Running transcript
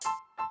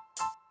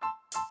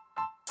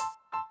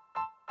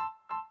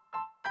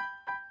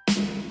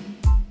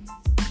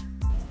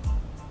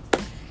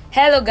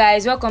Hello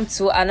guys, welcome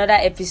to another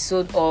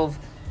episode of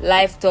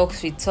Life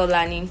Talks with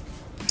Tolani.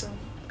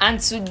 And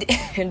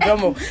today,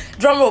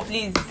 drum roll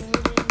please.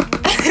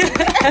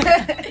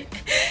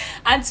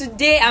 And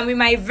today I'm with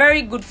my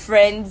very good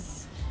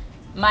friends,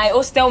 my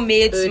hostel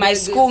mates, my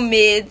school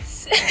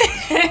mates,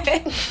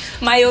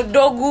 my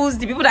odogus,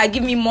 the people that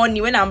give me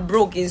money when I'm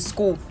broke in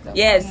school.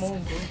 Yes,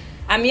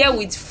 I'm here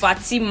with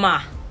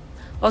Fatima,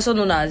 also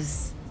known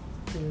as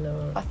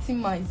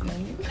Fatima is my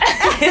name.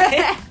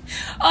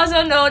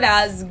 Also known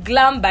as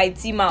Glam by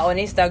Tima on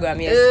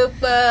Instagram.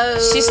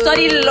 Yes, she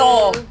studied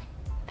law.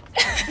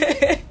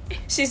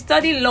 She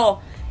studied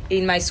law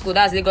in my school.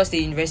 That's Lagos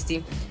State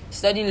University.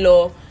 Studying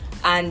law,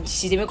 and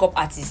she's a makeup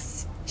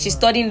artist. She's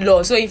studying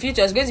law, so in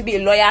future she's going to be a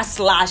lawyer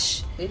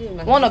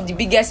 / one of the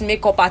biggest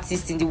makeup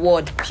artists in the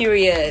world.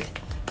 Period.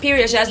 She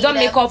has done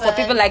makeup for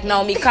people like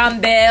Naomi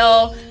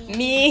Campbell,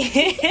 me,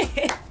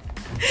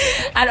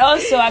 and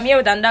also I'm here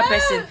with another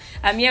person.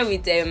 I'm here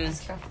with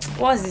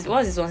what's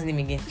this one's name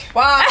again?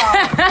 Wow.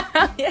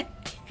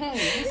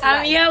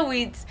 I'm here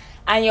with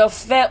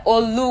Ayanfe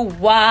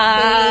Oluwa.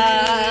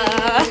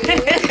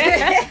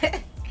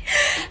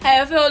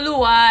 Ayanfe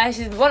Oluwa,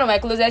 she's one of my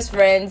closest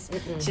friends.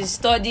 She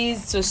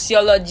studies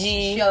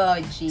sociology.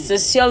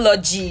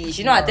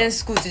 She don't attend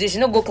school today. She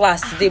don't go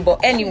class today. But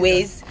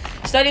anyways,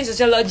 studying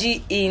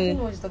sociology in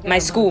my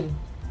school,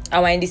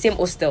 and we're in the same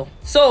hostel.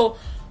 So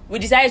we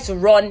decided to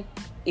run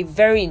a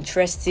very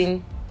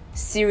interesting,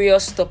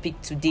 serious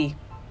topic today.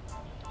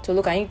 So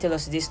look, can you tell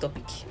us today's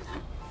topic?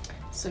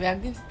 So we are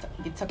going to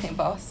be talking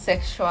about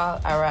sexual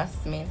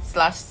harassment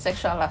 /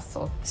 sexual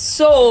assault.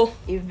 So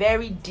a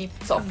very deep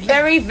topic.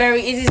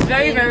 It is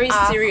very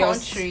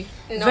serious. Country.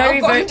 Very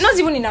not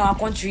even in our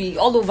country,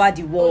 all over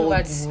the world.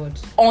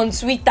 On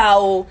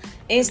Twitter,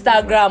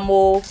 Instagram,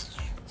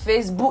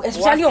 Facebook,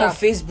 especially WhatsApp. on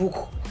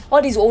Facebook.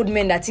 All these old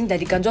men that think that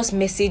they can just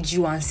message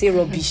you and say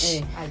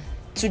rubbish.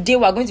 Today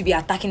we are going to be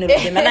attacking all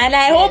of them, and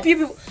I hope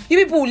you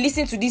people will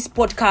listen to this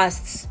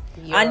podcast.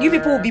 And you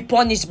people will be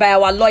punished by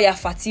our lawyer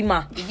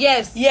Fatima.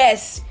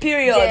 Yes,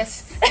 period.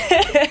 Yes.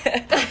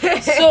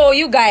 So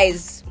you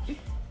guys,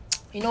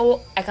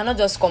 I cannot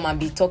just come and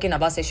be talking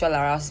about sexual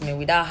harassment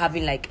without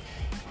having like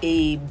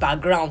a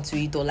background to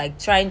it, or like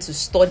trying to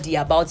study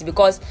about it.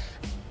 Because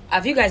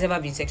have you guys ever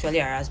been sexually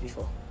harassed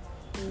before?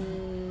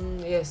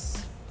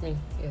 Yes. Me,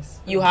 yes.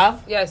 You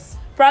have? Yes.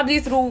 Probably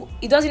through,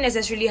 it doesn't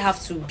necessarily have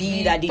to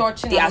be that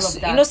touching they and all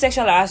of that.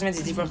 sexual harassment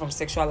is different from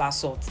sexual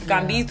assault. It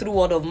can be through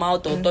word of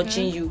mouth or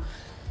touching you.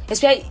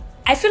 Especially,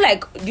 I feel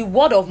like the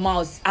word of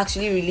mouth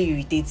actually really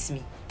irritates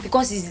me,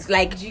 because it's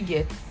like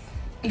you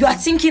are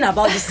thinking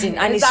about this thing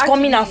and it's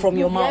coming out from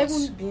your mouth. You're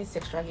even being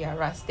sexually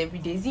harassed every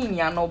day. Is it in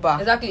Yanoba?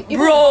 Exactly.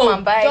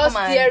 Bro, Just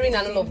hearing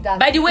and all of that.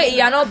 By the way,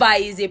 Iyanoba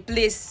is a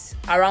place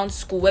around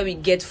school where we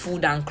get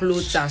food and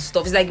clothes and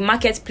stuff. It's like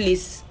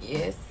marketplace.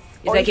 Yes.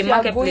 It's like a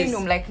marketplace. Going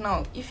home, like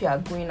now, if you are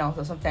going out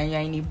or something,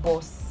 you're in a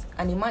bus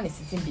and a man is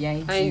sitting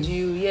behind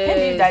you.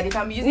 Yes. That they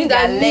can be using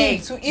their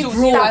leg to eat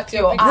at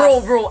your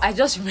ass. Bro, I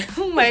just remember.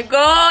 Oh my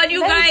god,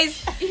 you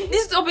guys!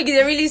 This topic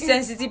is a really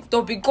sensitive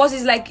topic, because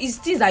it's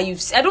things that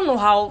I don't know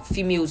how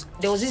females.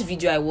 There was this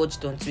video I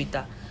watched on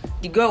Twitter.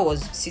 The girl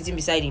was sitting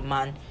beside a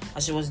man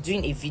and she was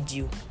doing a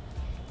video.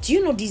 Do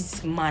you know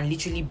this man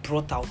literally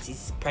brought out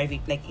his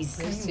private, like he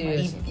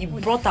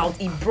brought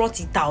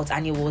it out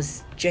and he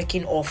was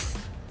jerking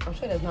off. I'm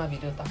sure there's no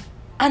video.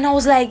 And I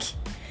was like,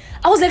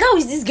 how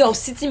is this girl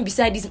sitting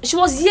beside this? She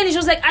was yelling. She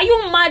was like, "Are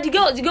you mad?"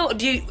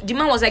 The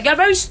man was like, "You're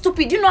very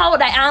stupid. You know how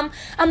old I am."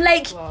 I'm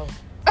like, Wow.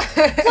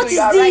 what is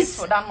Right this?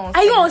 for that nonsense.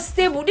 Are you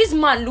unstable? This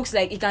man looks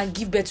like he can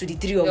give birth to the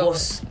three of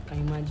us. Can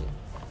you imagine?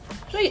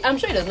 I'm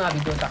sure he does not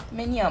have a daughter.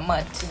 Many are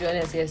mad. To be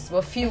honest, yes.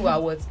 But few are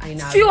what I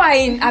know. Few are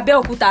in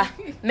Abeokuta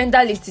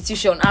mental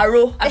institution,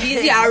 Aro,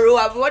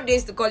 what they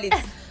used to call it.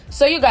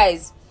 So you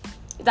guys,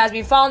 it has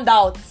been found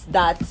out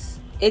that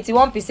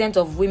 81%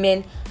 of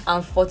women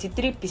and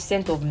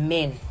 43% of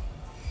men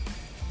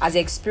has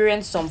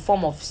experienced some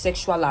form of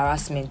sexual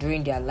harassment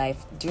during their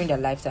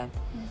lifetime.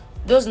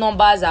 Those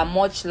numbers are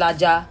much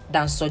larger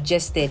than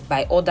suggested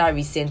by other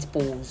recent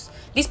polls.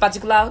 This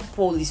particular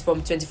poll is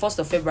from 21st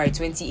of February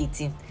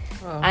 2018.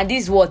 Wow. And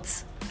this is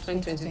what?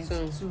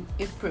 2022.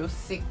 April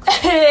 6th.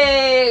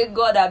 Hey,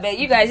 God, I beg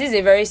you guys, this is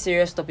a very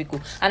serious topic,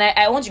 and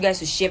I want you guys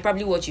to share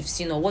probably what you've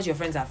seen or what your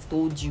friends have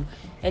told you.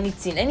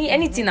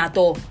 Anything at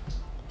all.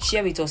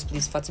 Share with us,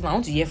 please. Fatima, I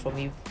want to hear from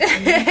you.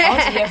 I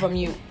want to hear from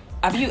you.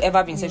 Have you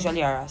ever been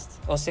sexually harassed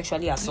or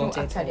sexually assaulted?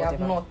 No, actually, or I've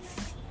not.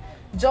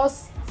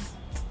 Just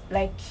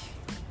like,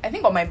 I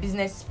think on my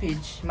business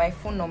page, my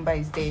phone number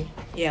is there.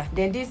 Yeah.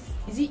 Then is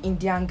it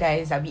Indian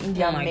guys? I'll be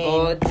Indian men.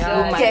 God.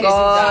 Oh my text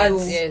God. you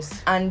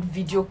Yes. And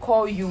video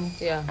call you.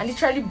 Yeah. And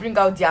literally bring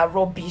out their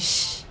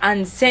rubbish.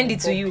 And send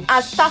it to you.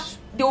 And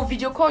they'll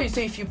video call you, so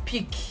if you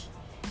pick,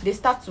 they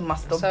start to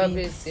masturbate.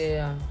 Service,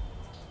 yeah.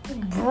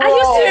 Bro, Are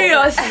you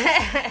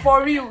serious?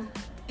 For real.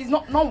 It's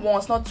not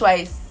once, not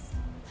twice.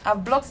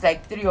 I've blocked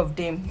like 3 of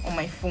them on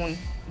my phone.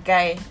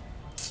 Guy,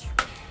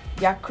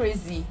 they are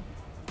crazy.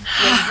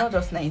 Yeah, it's not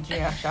just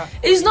Nigeria, Sha.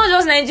 It's not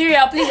just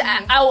Nigeria. Please,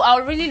 I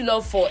would really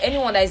love for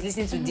anyone that is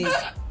listening to this.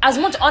 As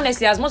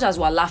much as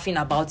we're laughing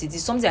about it,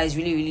 it's something that is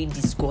really, really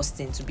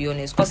disgusting, to be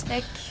honest. Because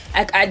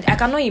I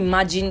cannot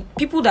imagine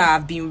people that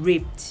have been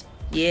raped.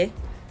 Yeah,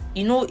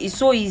 you know, it's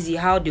so easy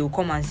how they will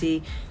come and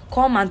say,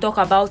 come and talk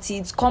about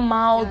it, come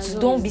out,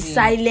 don't be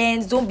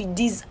silent, don't be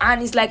this.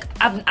 And it's like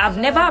I've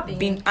never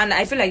been, and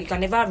I feel like you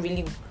can never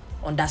really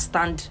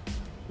understand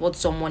what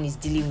someone is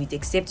dealing with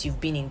except you've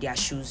been in their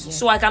shoes.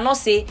 So I cannot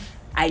say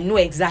I know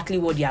exactly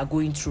what they are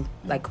going through.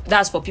 Like,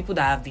 that's for people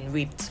that have been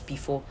raped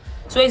before.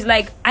 So it's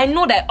like, I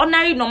know that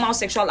ordinary normal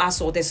sexual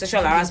assault and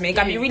sexual harassment, it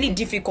can be really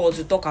difficult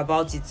to talk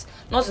about it.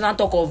 Not to not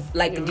talk of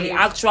like the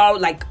actual,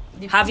 like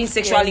having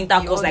sexual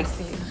intercourse, like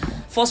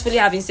forcefully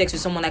having sex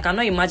with someone. I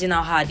cannot imagine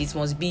how hard it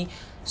must be.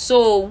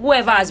 So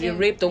whoever has been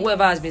raped or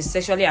whoever has been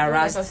sexually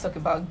harassed. Let's talk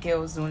about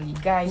girls only,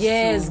 guys.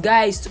 Yes, too.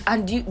 Guys,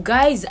 and you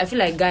guys, I feel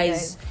like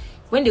guys,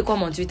 when they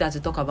come on Twitter to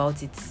talk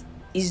about it,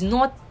 is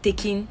not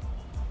taken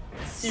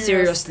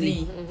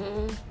seriously.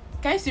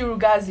 Can you see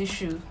Ruga's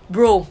issue,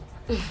 bro?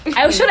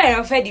 I was sure I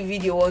have heard the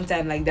video one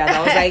time like that.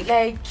 I was like,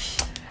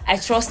 I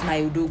trust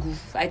my Udogu.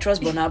 I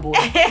trust Bonabo.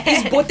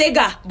 It's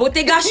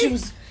Bottega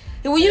shoes.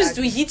 He was used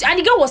to hit, and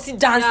the girl was still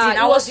dancing.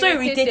 I was so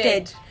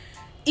irritated.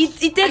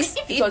 It takes.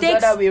 If it was the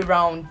other way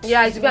around.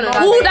 Yeah, it's been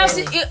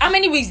how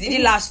many weeks did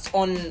it last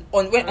on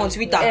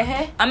Twitter?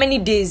 How many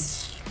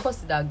days?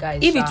 Because that guy.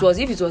 If it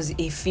was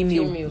a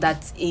female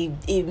that a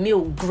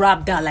male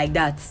grabbed her like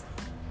that,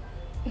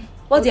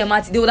 what they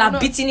would have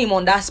beaten him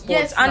on that spot.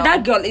 Yes, and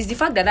that girl, is the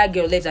fact that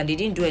girl left and they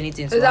didn't do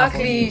anything to her.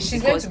 Exactly,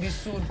 she's meant to be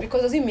sued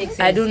because does it make sense?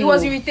 I don't know. He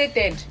was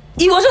irritated.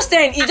 He was just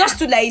staring. He just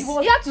stood like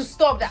he had to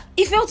stop that.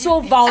 He felt so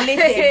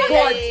violated.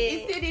 God,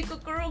 he said he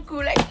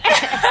kukuruku like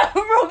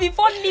bro.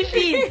 Before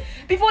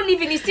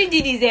leaving, he still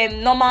did his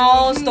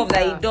normal stuff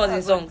that he does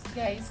in songs.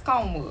 Yeah, it's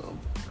calm.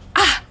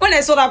 When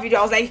I saw that video,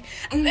 I was like,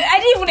 I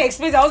didn't even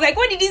expect it. I was like,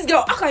 when did this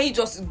girl? How can he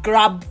just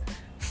grab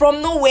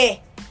from nowhere?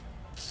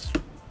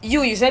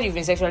 You said you've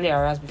been sexually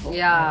harassed before.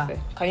 Yeah.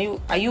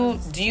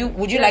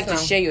 Would you like to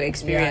share your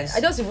experience? Yeah,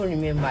 I just even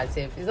remember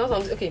myself. It's not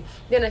something. Okay.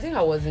 Then I think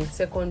I was in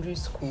secondary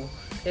school.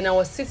 Then I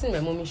was sitting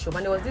in my mommy's shop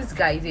and there was this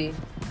guy there.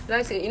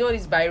 Like say, you know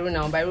this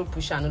Biro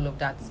pusher and all of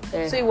that.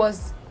 So it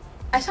was.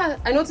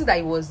 I noticed that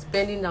he was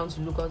bending down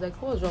to look. I was like,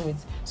 what was wrong with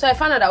it? So I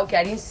found out that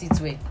I didn't sit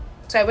well.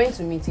 So I went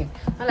to meet him.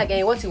 And like,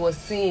 what he was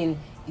saying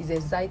is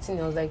exciting.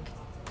 I was like,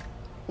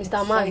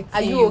 Mr. Man,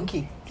 are you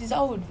okay? Please,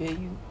 how old were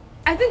you?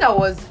 I think I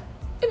was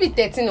maybe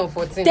 13 or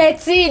 14.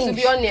 13, to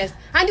be honest.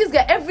 And this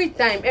guy, every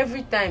time,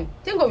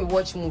 thank God we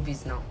watch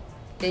movies now.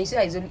 Then you see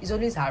that it's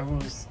always her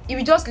rules. He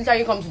will just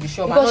literally come to the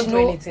shop and not do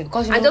anything.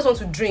 And just want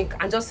to drink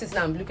and just sit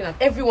there and be looking at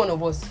every one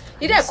of us.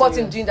 He did caught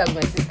him doing that with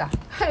my sister.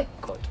 Hey,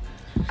 God.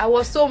 I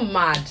was so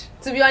mad,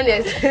 to be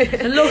honest.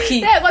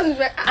 Low-key.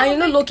 And you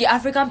know, low-key,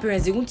 African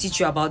parents, they won't teach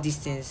you about these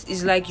things.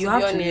 It's like you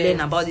have to learn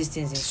about these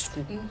things in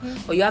school.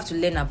 Or you have to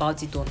learn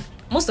about it on...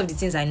 Most of the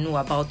things I know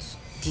about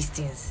these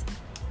things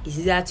is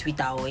either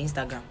Twitter or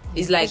Instagram.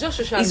 It's like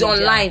it's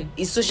online.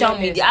 It's social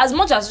media. As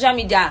much as social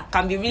media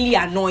can be really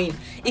annoying,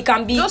 it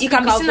can be seen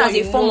as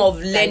a form of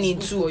learning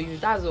too.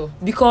 That's all.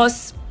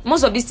 Because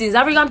most of these things,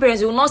 African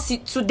parents will not see.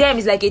 To them,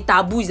 it's like a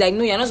taboo. It's like,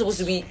 no, you're not supposed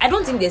to be. I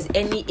don't think there's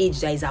any age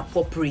that is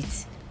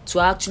appropriate to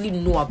actually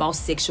know about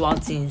sexual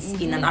things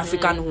in an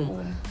African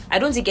home. I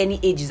don't think any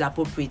age is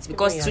appropriate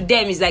because to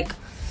them it's like.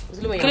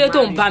 And when it's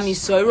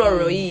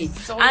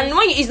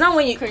not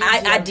when you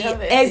at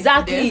the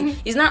exactly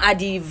it's not at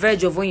the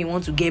verge of when you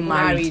want to get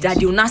married that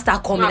they will not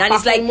start coming and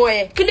it's like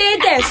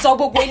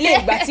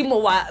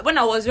when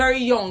I was very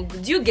young,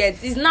 do you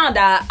get? It's now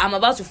that I'm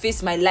about to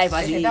face my life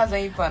as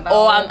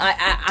or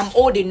I'm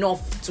old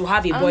enough to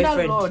have a boyfriend.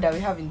 That law that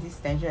we have in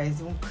this Nigeria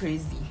is even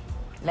crazy.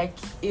 Like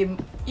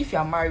if you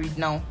are married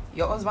now,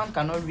 your husband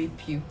cannot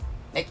rape you.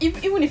 Like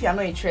even if you're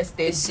not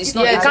interested, it's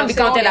not. It can't be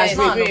counted as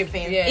rape.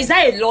 Is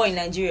that a law in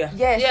Nigeria?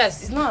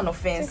 Yes. It's not an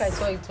offense. I think I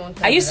saw it one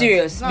time. Are you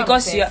serious?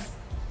 Because you're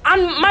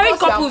and married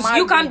couples,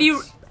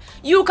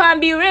 you can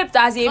be raped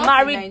as a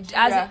married.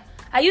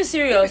 Are you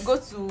serious? If you go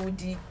to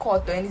the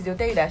court or anything, they'll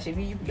tell you that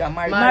you are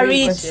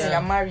married.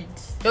 You're married.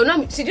 They're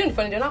not. See,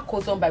 funny. They're not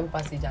quote on Bible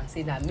passage and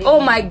say that. Maybe,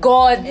 oh my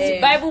God,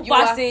 Bible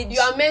passage. You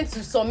are meant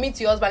to submit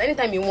to your husband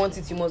anytime you want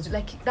it. You must do.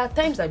 Like that.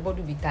 Times that body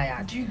will be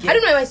tired. I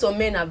don't know why some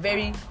men are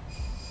very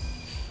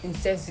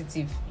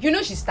insensitive. You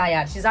know she's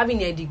tired. She's having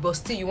a headache, but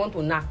still you want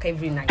to knock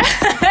every night.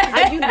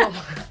 Are you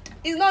normal?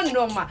 It's not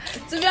normal.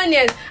 To be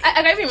honest,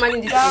 I can't even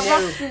imagine this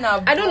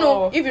scenario. I don't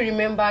know if you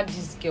remember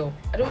this girl.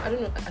 I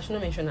don't know. I should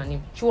not mention her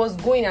name. She was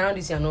going around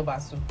this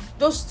Yanobasu.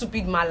 Those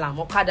stupid malam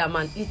Okada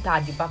man hit her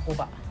at the back of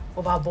her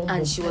bum.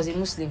 And she was a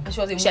Muslim. And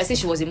she was a Muslim. She said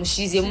she was a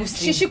Muslim. She's a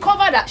Muslim. She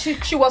covered that.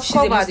 She was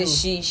covered.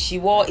 She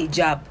wore a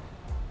hijab.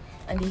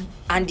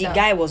 And the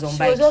guy was on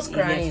bike. She was just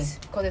crying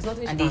because there's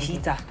nothing. And they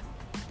hit her.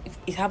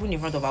 It happened in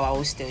front of our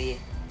hostel here.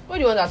 What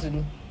do you want her to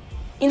do?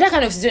 In that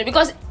kind of situation,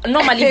 because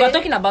normally if we're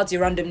talking about it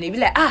randomly, be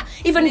like,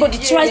 if anybody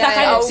tries that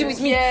kind of thing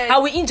with me, I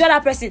will injure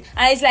that person.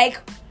 And it's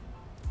like,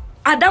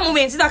 at that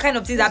moment, that kind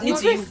of thing happening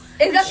to you.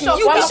 Exactly.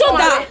 You be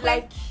shocked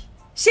that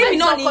Shame Where's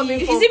not it coming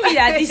is from? it me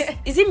that this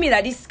is it me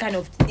that this kind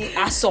of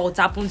assault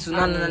happened to?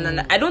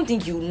 No. I don't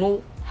think you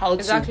know how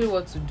Exactly to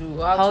what to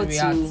do, or how to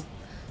react.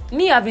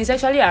 me. I've been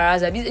sexually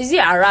harassed. Is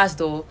it harassed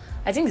though?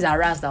 I think it's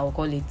harassed. I will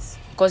call it,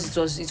 because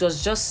it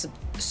was just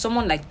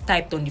someone like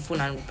typed on the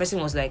phone and the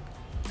person was like,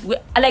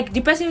 like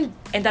the person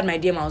entered my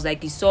DM. I was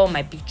like, he saw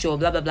my picture,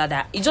 blah blah blah.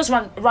 That he just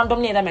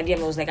randomly entered my DM.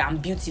 I was like, I'm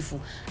beautiful.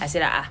 I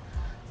said,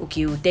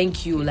 okay, well,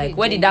 thank you. Like,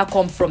 where did that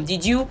come from?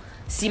 Did you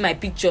see my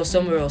picture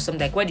somewhere or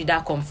something? Like, where did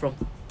that come from?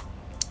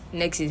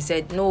 Next he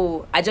said,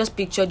 no, I just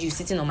pictured you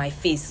sitting on my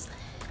face.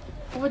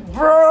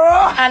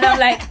 Bro. And I'm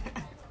like,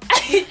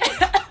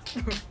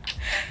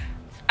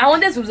 I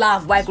wanted to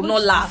laugh, but I could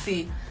not laugh.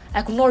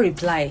 I could not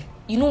reply.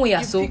 You know when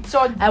you're so.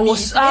 I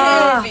was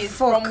fuck.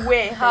 From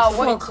where? How?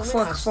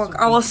 Fuck.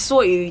 I was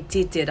so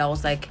irritated. I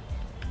was like,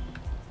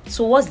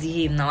 so what's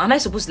the aim now? Am I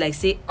supposed to like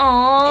say,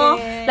 oh,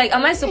 like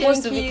am I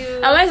supposed to be?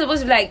 Am I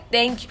supposed to be like,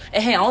 thank you?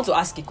 Hey, I want to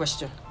ask a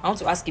question. I want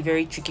to ask a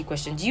very tricky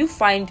question. Do you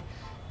find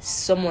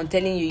someone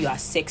telling you are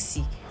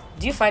sexy?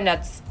 Do you find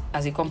that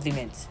as a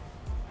compliment?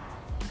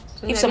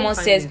 If someone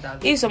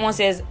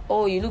says,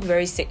 oh, you look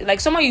very sexy, like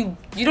someone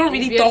you don't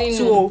really talk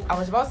to. I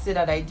was about to say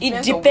that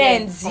it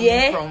depends,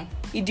 yeah.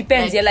 It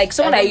depends, yeah. Like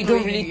someone that you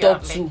don't really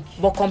talk to,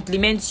 but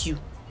compliments you,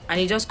 and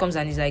he just comes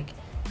and he's like,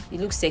 you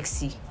look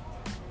sexy.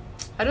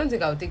 I don't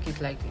think I'll take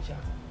it lightly, ja.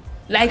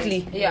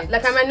 Likely, yeah.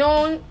 Like I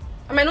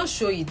might not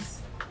show it,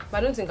 but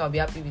I don't think I'll be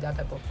happy with that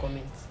type of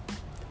comment.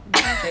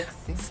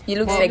 Sexy. You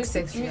look sexy.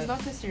 It's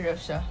nothing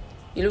serious, Sha.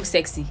 You look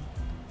sexy.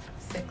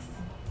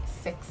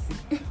 Sexy.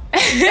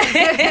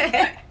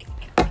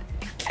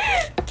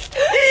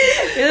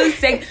 You look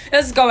sexy.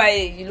 Let's go.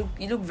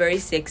 You look very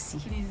sexy.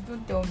 Please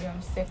don't tell me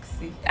I'm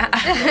sexy.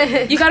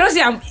 You cannot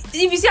say I'm.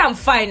 If you say I'm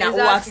fine, I will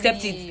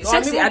accept it.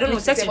 Sexy, I don't know.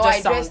 Sexy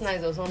just sounds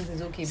nice or something.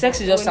 Is okay.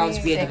 Sexy just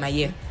sounds weird in my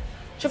ear.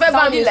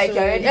 Sounding like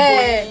you're already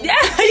yeah,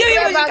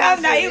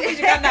 you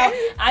should calm down.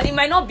 And it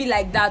might not be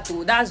like that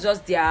too. That's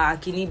just their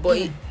kidney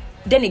boy.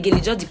 Then again,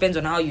 it just depends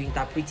on how you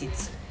interpret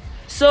it.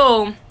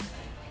 So,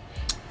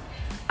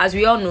 as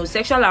we all know,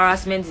 sexual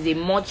harassment is a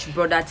much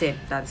broader term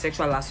than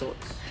sexual assault.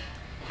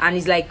 And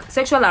it's like,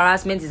 sexual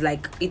harassment is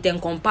like, it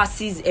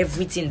encompasses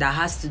everything that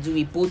has to do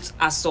with both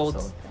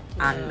assault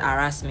and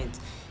harassment.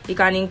 It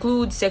can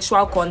include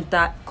sexual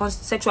contact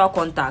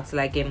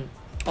like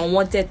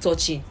unwanted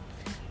touching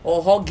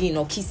or hugging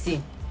or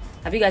kissing.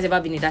 Have you guys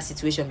ever been in that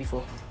situation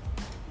before?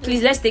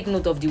 Please, let's take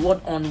note of the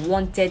word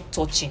unwanted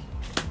touching.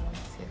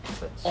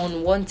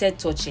 Unwanted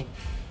touching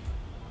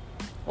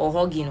or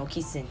hugging or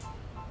kissing.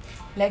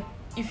 Like,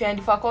 if you're in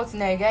the faculty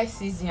now, a guy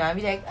sees you and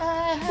be like,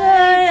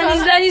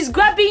 he's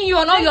grabbing you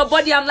on all your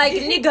body. I'm like,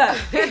 nigga,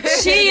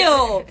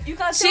 chill. You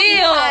can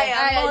chill.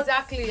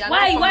 Exactly.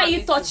 Why are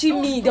you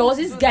touching me? There was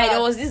this guy.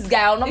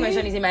 I'll not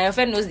mention his name. My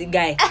friend knows the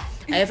guy.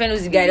 There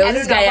was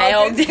this guy I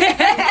hugged.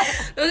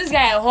 There was this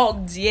guy I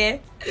hugged. Yeah,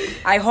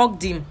 I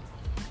hugged him.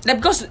 Like,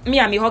 because me,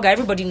 I'm a hugger.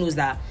 Everybody knows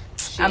that.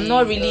 I'm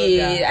not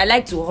really. I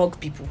like to hug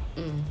people,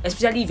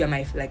 especially if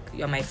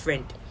you're my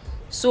friend.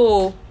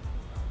 So,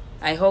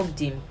 I hugged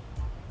him.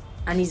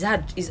 And his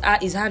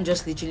hand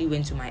just literally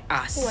went to my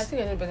ass. Oh, I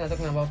think I know what you're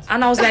talking about.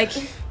 And I was like,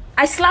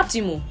 I slapped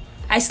him.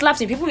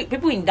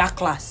 People in that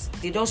class,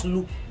 they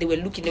were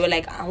looking, they were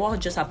like, what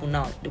just happened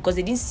now? Because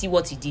they didn't see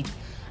what he did.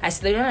 I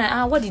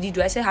said, what did he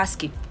do? I said,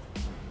 ask him.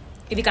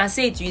 If he can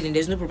say it to you, then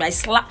there's no problem.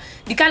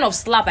 The kind of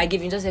slap I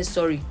gave him, just said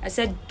sorry. I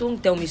said,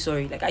 don't tell me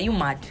sorry. Like, are you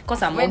mad?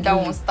 Because I'm when that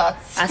one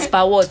starts. As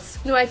per what?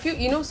 No, I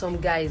feel, some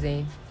guys,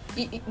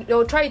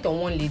 they'll try it on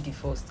one lady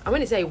first, and when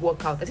they say it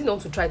work out, I think they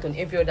want to try it on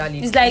every other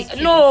lady. It's like,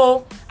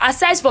 no,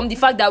 aside from the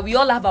fact that we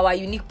all have our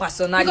unique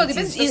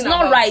personalities, it's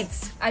not right.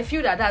 I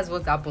feel that's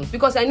what happens,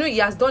 because I know he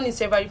has done it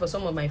severally for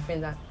some of my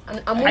friends,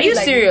 and I'm are you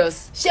like,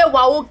 serious?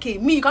 Okay,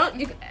 me, you can't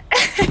even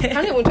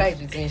try it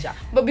with me,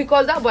 but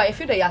because that boy, I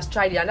feel that he has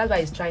tried it, and that's why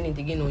he's trying it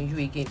again on you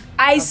again.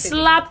 I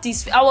slapped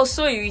his face. I was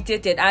so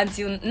irritated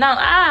until now.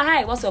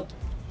 Hi, what's up?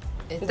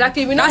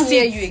 Exactly, we not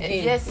hear you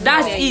again. Yes,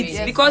 that's it.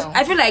 Yes, because no.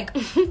 I feel like,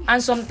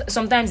 and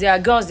sometimes there are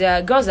girls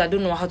that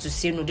don't know how to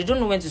say no. They don't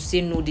know when to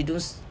say no.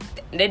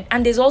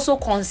 And there's also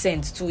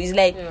consent too. It's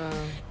like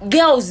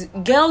girls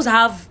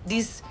have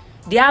this.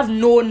 They have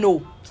no,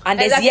 and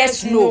there's exactly,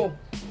 yes no,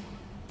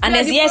 and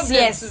there's yes.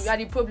 We are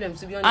the problem,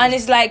 to be honest. And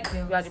it's like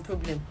we are the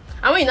problem.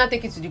 And when you not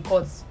take it to the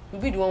courts,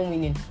 you'll be the one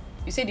winning.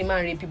 You said the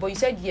man raped you, but you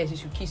said yes, he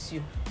should kiss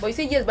you. But you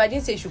said yes, but I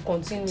didn't say he should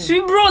continue.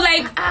 Sweet bro,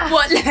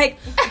 but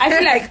I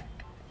feel like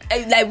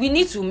we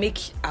need to make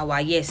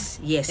our yes,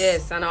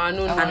 and our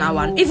no, and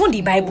our no. Even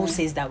the Bible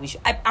says that we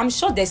should. I'm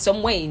sure there's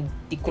somewhere in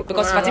the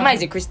because Fatima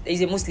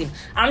is a Muslim.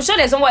 I'm sure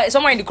there's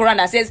somewhere in the Quran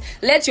that says,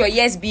 let your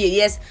yes be a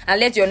yes and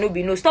let your no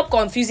be no. Stop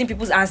confusing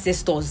people's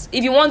ancestors.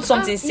 If you want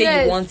something,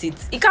 say you want it.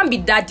 It can't be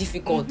that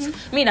difficult.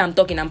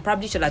 I'm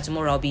probably sure that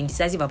tomorrow I'll be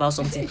indecisive about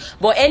something.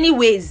 But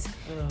anyways,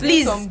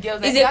 please, some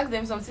girls, ask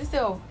them some sister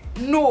of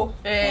no.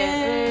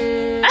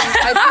 I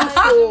think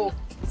so,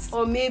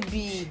 or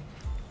maybe.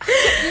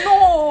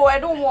 No, I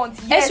don't want.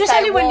 Yes,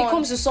 especially when it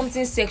comes to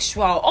something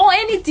sexual or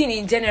anything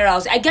in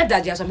general. I get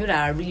that there are some people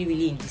that are really,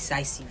 really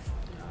indecisive.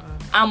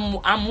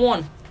 I'm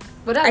one.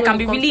 But that's I when can it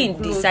be comes really to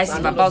clothes indecisive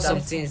and all about of some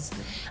that. things.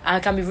 I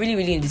can be really,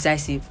 really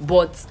indecisive.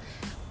 But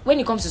when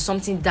it comes to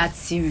something that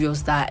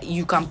serious that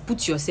you can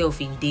put yourself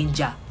in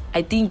danger,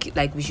 I think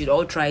like we should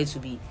all try to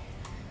be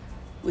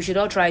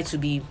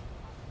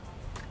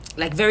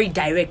like very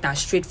direct and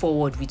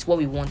straightforward with what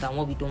we want and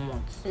what we don't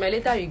want. You might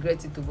later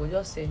regret it too, but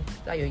just say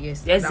that your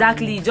yes.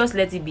 Exactly, just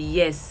let it be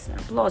yes.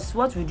 And plus,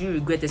 what would you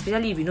regret,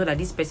 especially if you know that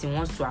this person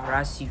wants to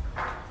harass you?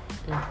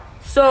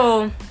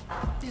 So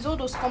These all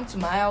those come to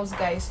my house,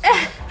 guys.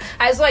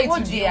 I saw it What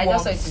do today. you I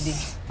just want? saw it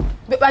today.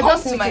 But I Come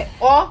just to need my- to.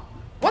 Or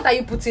what are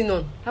you putting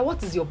on? Like,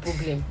 what is your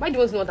problem? Why do you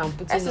want to know what I'm I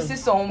putting used to on? see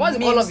some What's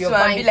the color memes of your too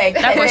and be pants? like,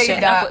 that I tell you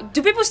question, that.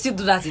 do people still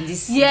do that in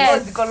this? Yes.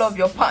 What's the color of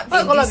your pants?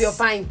 What's the color of This-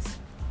 your pants?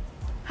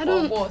 I Or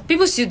don't. what?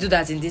 People still do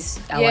that in this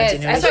our Yes, I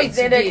generation. saw So it it's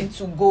ended today.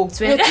 into go.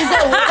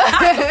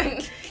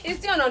 It's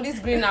still on this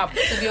green app.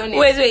 To be honest.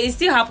 Wait, it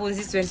still happens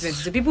this 2020.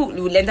 So people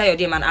will enter your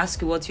DM and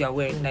ask you what you are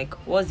wearing. Like,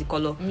 what's the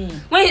color? Me.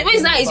 When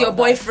is that? Is your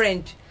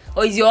boyfriend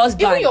or is your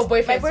husband? Even your My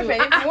boyfriend.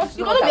 boyfriend, if you want to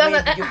you know gonna what be I'm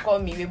asking, wearing, you call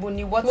me.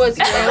 Webuni, what What is is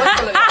the your color? what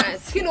color of your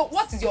pants? You know,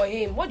 what is your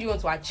aim? What do you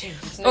want to achieve?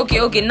 It's not Okay.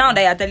 color. Now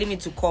that you're telling me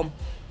to come.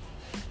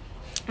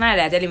 Now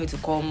that you're telling me to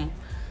come.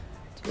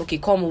 Okay,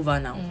 come over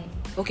now.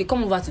 Okay,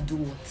 come over to do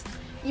what?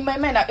 In my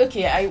mind,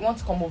 okay, I want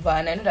to come over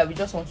and I know that we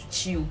just want to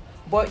chill.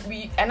 But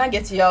I not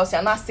get to your house,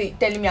 you're not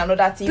telling me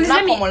another thing. Please You let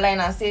not me- come online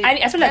and say.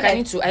 I feel like and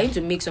I need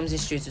to make something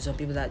straight to some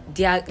people that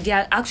they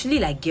are actually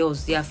like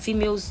girls. They are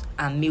females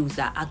and males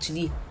that are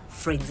actually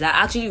friends. That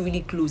are actually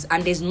really close,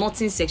 and there's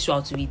nothing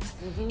sexual to it.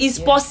 It's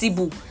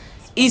possible.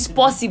 It's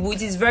possible.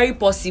 It is very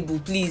possible.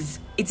 Please,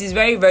 it is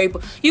very, very.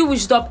 You will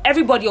stop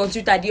everybody on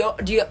Twitter.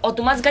 They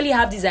automatically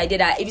have this idea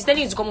that if he's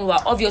telling you to come over,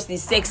 obviously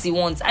sexy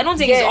ones. I don't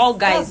think it's all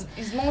guys.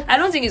 It's not. I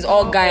don't think it's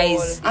all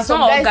guys. And It's some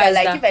not all guys guys. are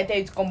like, that- if I tell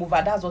you to come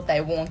over, that's what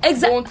I want.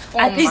 Exactly. Don't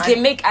come At least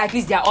and- at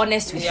least they are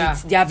honest with Yeah.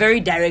 it. They are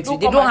very direct. With it.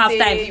 They come don't and have say,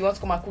 time. You want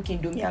to come and cook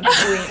Indomie? I'm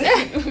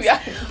doing.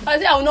 I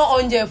say I will not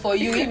on there for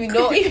you, even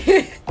though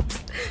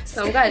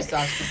some guys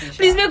are stupid.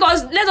 Please let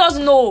us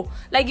know.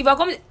 Like if I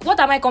come, what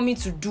am I coming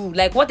to do?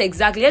 Like what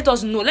exactly? Let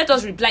us know. Let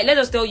us reply. Let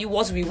us tell you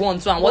what we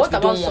want to and what What we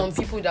about don't some want.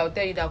 people that will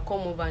tell you that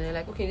come over and they're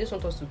like, okay, they just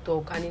want us to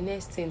talk, and the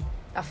next thing,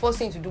 they're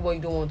forcing you to do what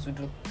you don't want to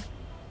do.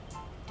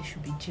 They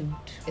should be jailed.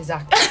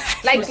 Exactly.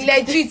 Like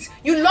legit,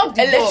 you lock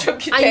the door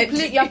Electrocuted.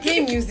 and you're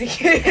playing music.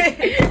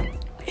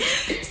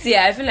 See,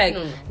 I feel like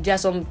there are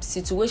some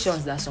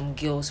situations that some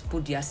girls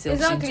put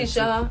themselves Exactly, into.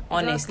 Sha.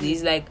 Honestly,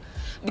 it's like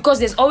because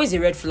there's always a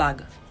red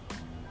flag.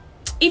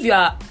 If you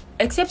are,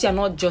 except you're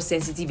not just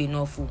sensitive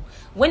enough,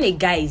 when a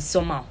guy is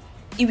somehow,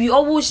 it will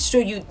always show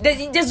you.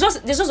 There's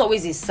just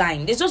always a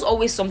sign. There's just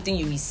always something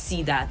you will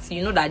see that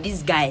you know that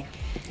this guy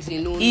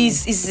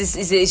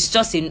is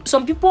just in.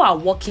 Some people are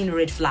walking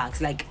red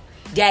flags. Like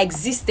their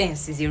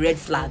existence is a red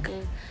flag.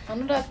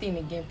 Another thing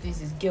again,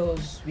 please, is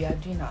girls. We are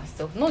doing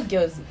ourselves. Not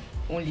girls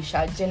only,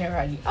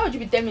 generally. How would you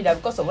be telling me that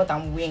because of what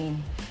I'm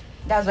wearing,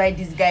 that's why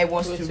this guy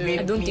wants to rape me?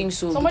 I don't think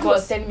so, Somebody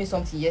because- was telling me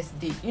something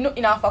yesterday. You know,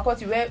 in our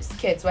faculty, we wear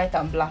skirts, white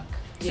and black.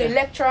 So Yeah. a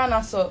lecturer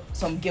now saw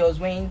some girls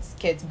wearing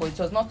skirts, but it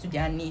was not to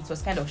their knee. It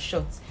was kind of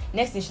short.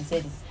 Next thing she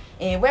said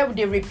is, where would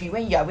they rape you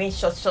when you are wearing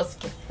short skirt?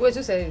 Wait,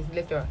 who said it?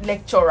 Lecturer?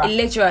 Lecturer. A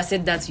lecturer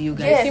said that to you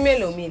guys. Yes.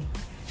 Female or male?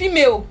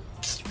 Female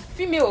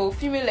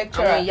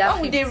lecturer. And when you are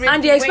How would they rape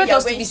And you they when expect you are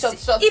us to wearing be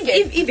short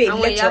if a And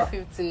when you're lecturer,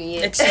 15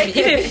 years. excuse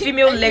me, if a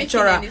female Making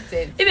lecturer, any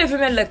sense. if a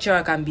female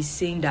lecturer can be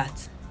saying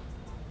that,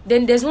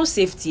 then there's no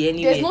safety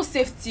anyway. There's no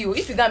safety.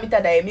 If you can't meet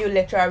that a male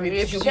lecturer raped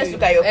Raped you, you. just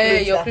look at your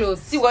clothes. Your that-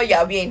 clothes. See what you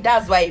are wearing.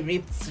 That's why he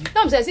raped you.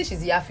 No, I'm saying since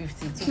she's year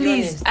 50. To be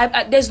Please,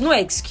 honest. there's no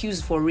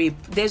excuse for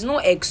rape. There's no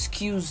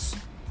excuse.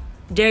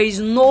 There is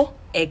no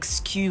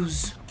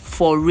excuse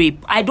for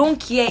rape. I don't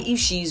care if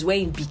she is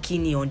wearing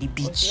bikini on the She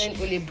beach.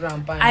 went only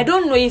brown pants. I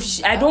don't know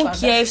if I don't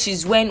care if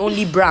she's wearing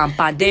only bra and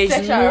pant. There is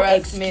Sexual no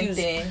harassment,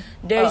 excuse.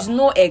 There is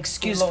no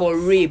excuse lots. for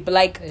rape.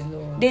 Like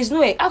Hello. there's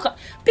no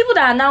people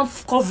that are now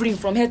covering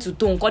from head to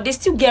toe, because they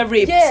still get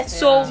raped. Yes,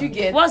 so you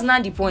get. what's now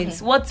the point?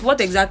 What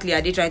exactly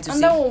are they trying to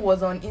And that say? one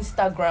was on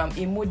Instagram,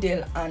 a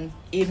model and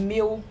a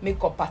male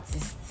makeup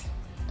artist.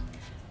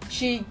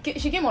 She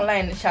came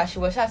online, she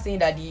was just saying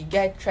that the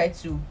guy tried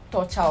to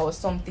touch her or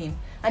something.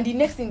 And the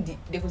next thing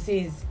they could say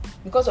is,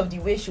 because of the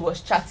way she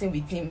was chatting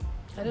with him,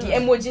 the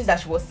emojis that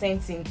she was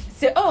sending.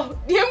 Say, oh,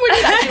 the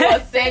emoji that she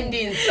was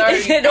sending,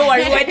 sorry. Don't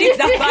worry, we did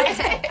that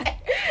part.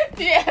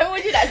 The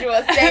emoji that she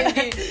was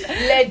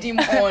sending led him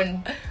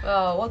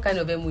on. What kind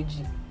of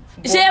emoji?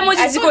 She emoji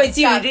I is told going the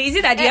to chat. is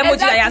it that the emoji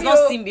that he has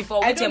not seen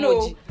before? I Which don't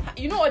emoji? know.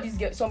 You know all these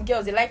girls, some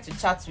girls, they like to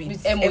chat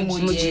with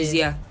Emojis,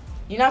 yeah.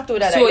 You now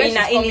told her So that when in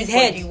she's in coming his for the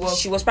head, work,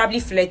 she was probably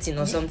flirting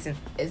or something.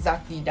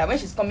 exactly, that when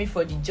she's coming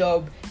for the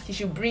job, she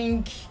should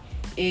bring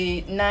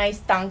a nice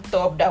tank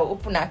top that will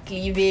open her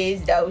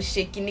cleavage, that will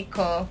shake in the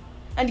car.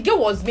 And the girl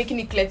was making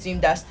it clear to him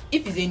that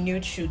if it's a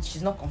nude shoot,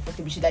 she's not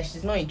comfortable.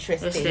 She's not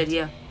interested. Instead,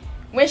 yeah.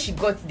 When she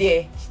got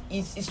there,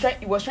 he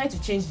was trying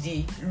to change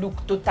the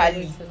look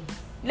totally.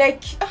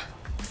 Like,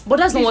 But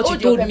that's not what you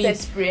told me.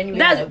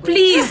 That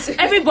please,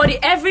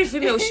 every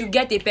female should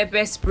get a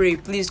pepper spray,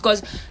 please,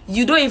 because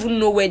you don't even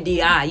know where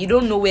they are. You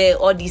don't know where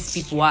all these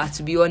people are,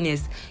 to be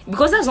honest.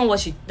 Because that's not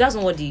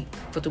what the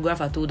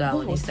photographer told her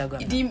on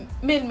Instagram. The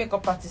male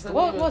makeup artist.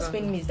 What's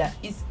paining me is that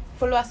his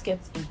followers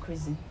kept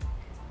increasing.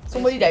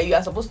 Somebody that you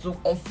are supposed to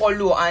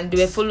unfollow and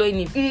they were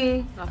following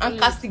him and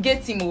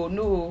castigate him. Oh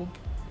no.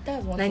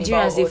 That's one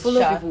Nigerians, they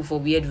follow people for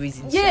weird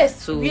reasons.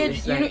 Yes, so weird.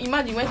 You know,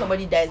 imagine when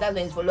somebody dies, that's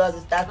when his followers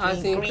will start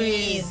to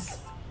increase.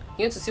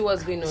 You need to see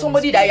what's going on.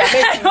 Somebody that you're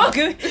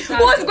meant to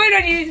what's going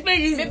on in his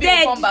page is maybe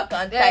dead. Come back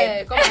and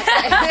type. Come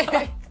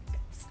back.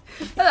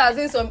 I was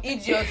seeing some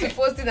idiot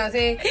posting and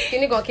saying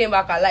Kiniko came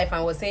back alive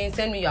and was saying,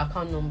 send me your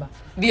account number.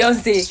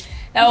 Beyonce.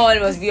 That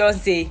one was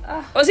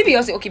Beyonce. Was it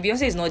Beyonce? Okay,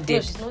 Beyonce is not dead.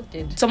 No, she's not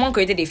dead. Someone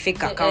created a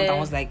fake account and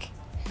was like,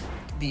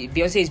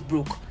 Beyonce is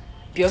broke.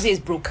 Beyonce is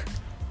broke.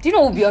 Do you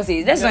know who Beyonce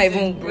is? Let's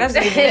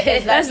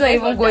not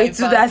even go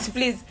into that,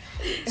 please.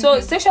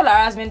 So sexual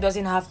harassment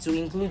doesn't have to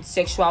include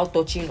sexual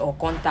touching or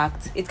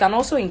contact. It can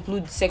also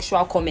include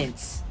sexual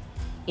comments,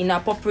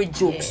 inappropriate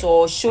jokes,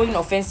 or showing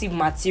offensive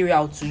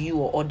material to you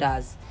or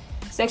others.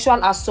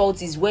 Sexual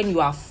assault is when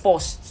you are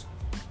forced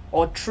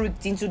or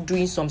tricked into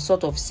doing some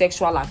sort of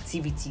sexual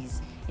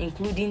activities,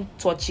 including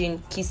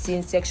touching,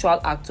 kissing, sexual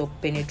acts of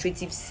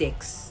penetrative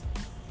sex.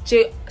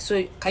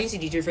 So can you see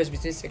the difference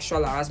between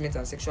sexual harassment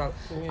and sexual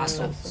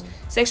assault?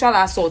 Sexual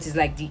assault is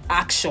like the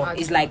action.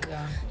 It's like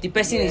the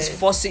person is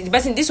forcing the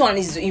person. This one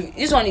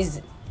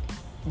is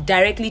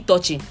directly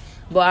touching,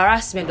 but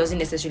harassment doesn't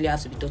necessarily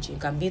have to be touching.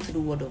 It can be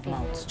through word of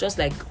mouth. Just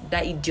like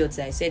that idiot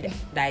that I said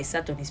that I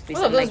sat on his face.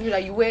 One of those people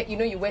that you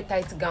wear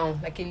tight gown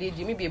like a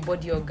lady, maybe a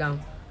body or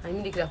gown. And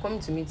immediately they're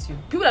coming to meet you.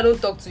 People that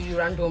don't talk to you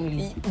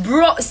randomly.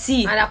 Bro,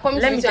 see. And they're coming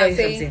to meet you and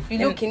say, you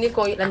look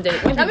Kiniko.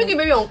 That make you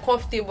very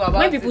uncomfortable about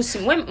when people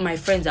see, when my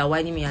friends are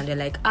whining me and they're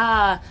like,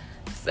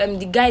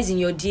 the guys in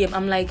your DM,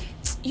 I'm like,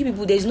 you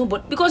people, there's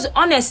nobody. Because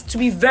to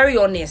be very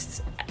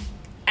honest,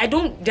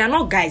 they're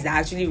not guys that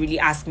actually really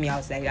ask me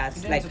out like that.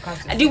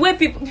 Like, the way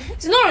people,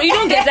 you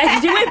don't get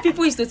like the way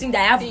people used to think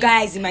that I have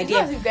guys in my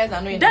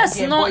DM. That's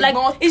not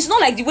like, it's not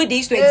like the way they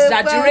used to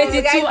exaggerate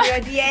it too.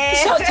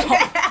 Shut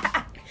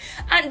up.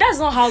 And that's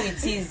not how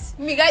it is.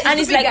 And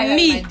it's like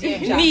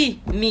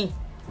me.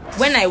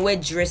 When I wear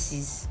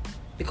dresses,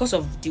 because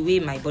of the way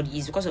my body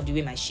is, because of the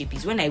way my shape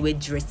is, when I wear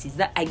dresses,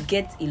 that I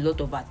get a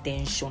lot of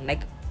attention,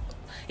 like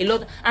a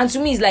lot. And to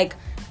me, it's like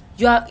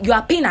you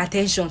are paying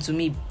attention to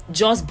me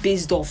just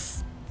based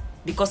off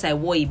because I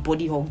wore a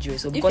body hug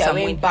dress or because I'm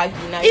wearing baggy.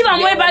 If I'm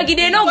wearing baggy,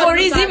 they don't go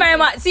reason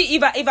my see.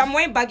 If I'm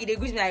wearing baggy, they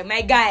go to me like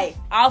my guy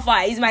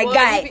Alpha is my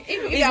guy.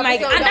 Is my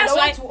guy,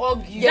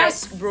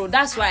 and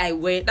that's why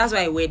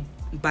I wear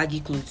baggy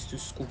clothes to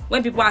school.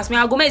 When people ask me,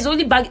 I'll go, it's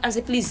only baggy. I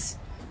say, please,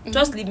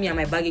 just leave me and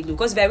my baggy clothes.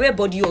 Because if I wear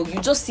body hug,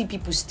 you just see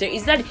people stare.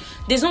 It's that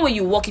there's no way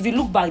you walk. If you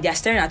look back, they're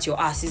staring at your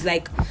ass. It's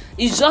like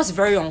it's just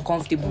very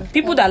uncomfortable.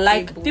 People that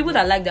like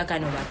that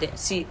kind of attention.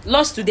 See,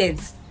 law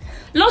students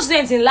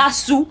in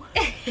LASU.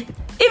 If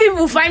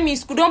people find me in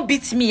school, don't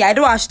beat me. I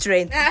don't have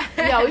strength.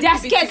 They are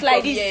scared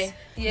like this.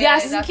 They are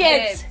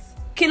scared.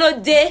 Kilo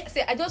day.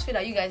 I just feel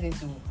like you guys need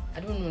to. I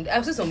don't know.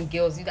 I've seen some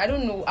girls. I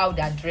don't know how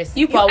they're dressing.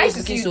 You are always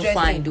looking so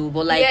fine, though.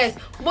 But like, yes,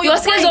 but your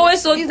skin is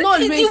always so.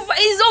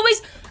 It's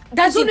always.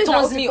 That's it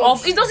turns me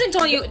off. It doesn't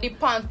turn you. The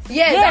pants.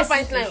 Yes, that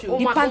pant line.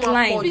 The pant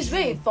line. Please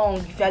wear a thong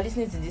if you are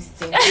listening to this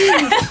thing.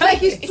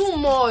 Like it's too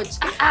much.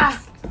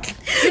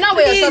 You know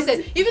where your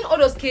shorts. Even all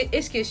those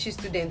HKC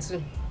students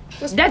too.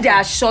 That they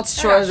are short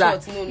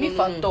trousers.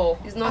 No.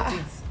 It's not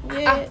it.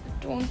 Yeah,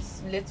 don't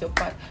let your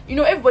pants. You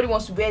know, everybody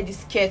wants to wear this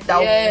skirt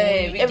that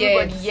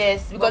everybody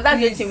yes, because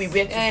that's the thing we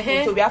wear to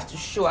school, so we have to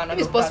show another. If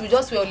it's possible,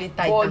 just wear only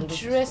tight. But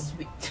dress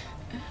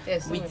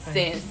with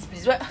sense.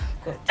 Please, God.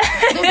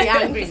 Don't be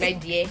angry, my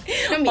dear.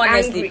 Don't be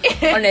angry.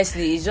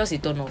 Honestly, it's just a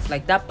turn off.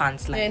 Like that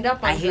pants line.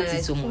 I hate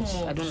it so much.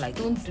 I don't like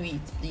it. Don't do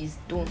it, please.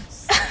 Don't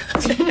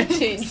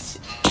change.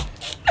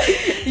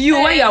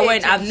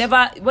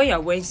 When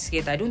you're wearing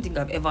skirt, I don't think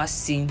I've ever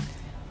seen.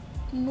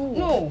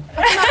 No.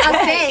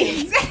 I'm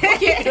saying.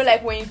 Okay, people don't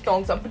like wearing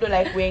thongs. Some people don't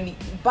like wearing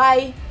it.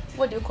 Buy,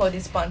 what do you call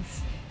these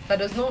pants? That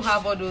does not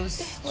have all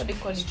those. What do you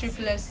call it?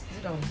 Strapless.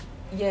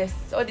 Yes,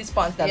 all these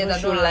pants that don't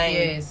show line.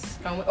 Yes.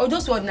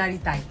 Just ordinary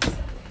tights.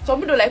 Some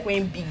people don't like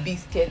wearing big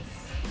skirts.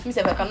 Means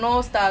if I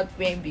cannot start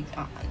wearing big.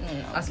 No.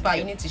 As far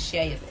you need to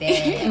share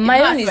yourself.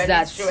 My own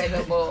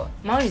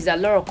is that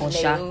Laura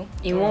Konsha.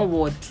 In one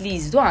word,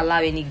 please don't allow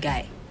any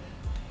guy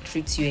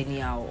treat you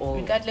anyhow, or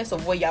regardless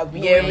of what you are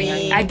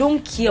wearing. I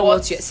don't care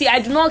what you see. I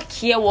do not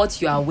care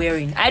what you are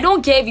wearing. I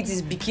don't care if it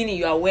is bikini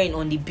you are wearing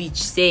on the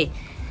beach. Say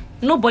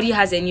nobody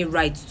has any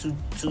right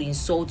to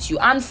insult you.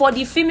 And for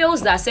the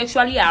females that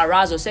sexually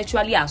harass or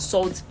sexually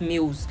assault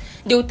males,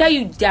 they will tell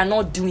you they are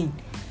not doing,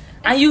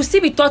 and you still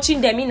be touching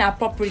them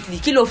inappropriately.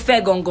 Kilo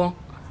fair gongon.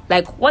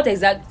 Like what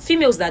exact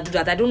females that do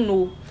that? I don't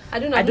know. I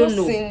don't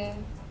know.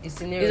 A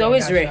scenario it's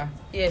always rare.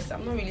 Yes,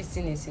 I'm not really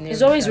seeing a scenario.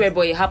 It's always rare,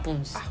 but it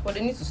happens. But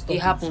they need to stop.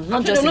 It happens,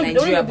 not just in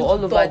Nigeria, but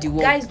all over the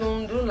world. Guys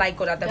don't like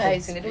all that type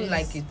of thing. They don't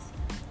like it.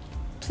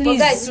 Please,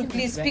 guys,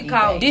 please speak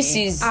out. this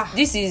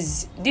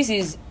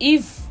is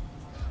if.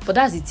 But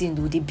that's the thing,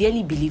 though. They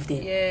barely believe them.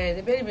 Yeah,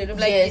 they barely believe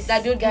like Yes,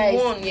 that. They're guys.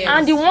 the one. Yes.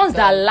 And the ones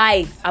that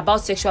lie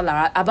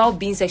about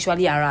being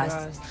sexually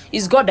harassed,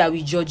 it's God that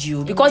will judge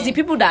you, because the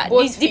people that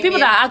Both the people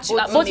that are actually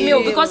female, both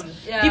male, because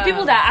yeah. the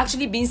people that are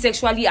actually being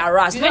sexually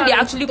harassed, You when don't they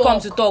have actually to come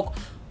to talk,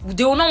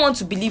 they will not want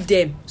to believe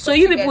them. So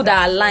you people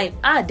that are lying,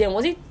 then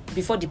was it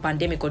before the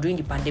pandemic or during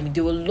the pandemic?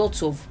 There were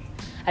lots of,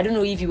 I don't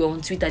know if you were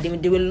on Twitter,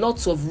 there were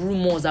lots of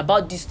rumors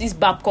about this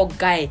Babcock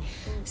guy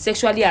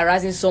sexually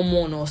harassing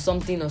someone or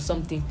something.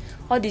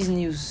 All these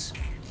news.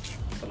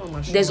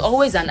 There's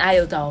always an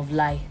iota of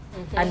lie,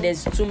 and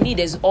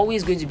there's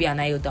always going to be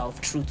an iota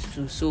of truth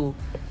too. So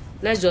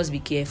let's just be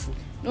careful.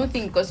 Don't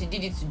think because you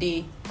did it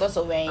today, because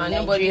of when in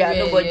nobody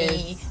Nigeria, will,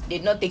 nobody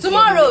did not take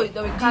Tomorrow, you.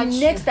 they will catch The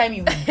you. next time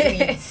you will do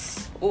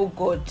it. Oh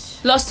God.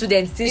 Law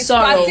students, It's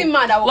sorrow.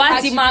 Fatima that will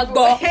catch you Fatima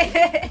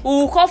people. go. We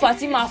will call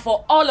Fatima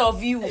for all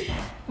of you.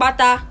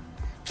 Bata.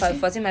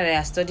 Fatima, that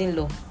are studying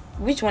law.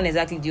 Which one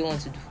exactly do you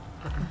want to do?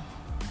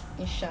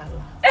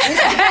 Inshallah.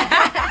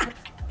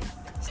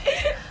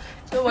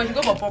 So when you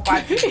go for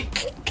property,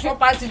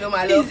 no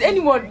my love. Please,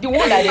 anyone, the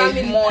one that there is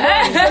Family.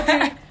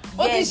 money.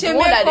 What Yes, is she the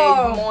one that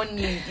there make is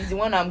money is the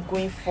one I'm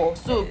going for.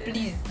 So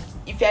please,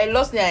 if you are in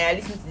lost now and you are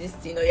listening to this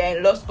thing, or you are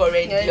in lost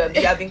currently,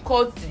 you have been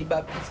called to the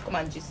bar, please come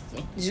and gist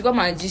me. You should come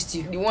and gist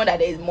you. The one that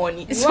there is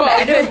money. The So one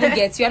I that don't even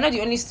get. You are not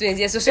the only students.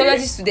 You're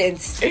sociology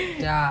students.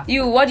 Yeah.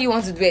 You, what do you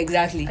want to do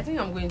exactly? I think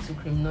I'm going to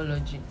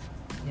criminology.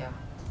 Yeah.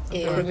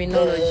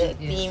 Criminology.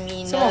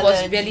 Criminology. Some of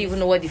us barely even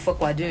know what the fuck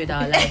we're doing with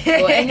our life.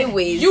 But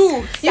anyways,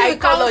 You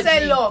Psychology.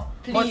 counselor or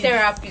Please.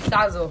 therapist,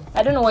 that's all.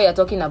 I don't know what you're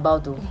talking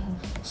about though.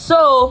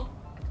 So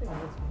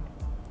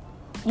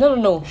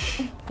no,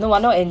 we're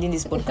not ending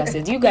this podcast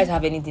yet. Do you guys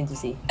have anything to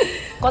say?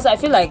 Because I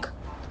feel like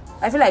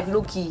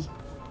low-key,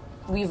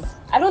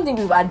 I don't think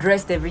we've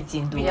addressed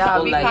everything though. Yeah,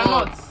 but we like,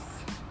 cannot.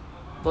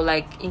 But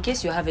like, in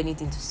case you have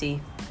anything to say,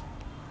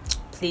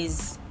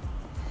 please.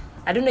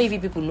 I don't know if you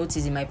people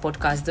notice in my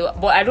podcast though,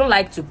 but I don't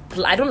like to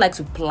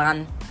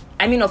plan.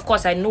 I mean, of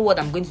course, I know what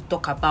I'm going to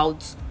talk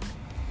about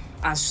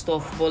and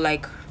stuff, but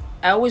like,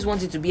 I always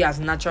want it to be as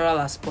natural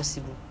as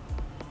possible.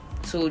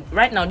 So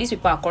right now, these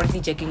people are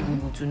currently checking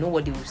Google to know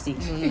what they will say.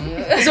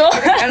 So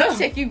I'm not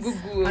checking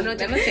Google. I'm not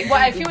checking checking.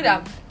 But I feel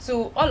that to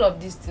all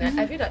of this thing,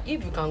 I feel that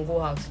if you can go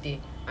out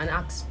today and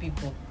ask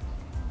people,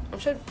 I'm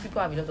sure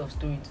people have a lot of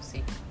story to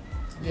say.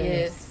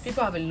 Yes.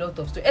 People have a lot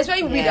of story,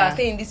 especially we that are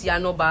staying in this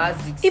Yanoba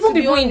Aziz. even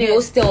people in the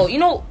hostel,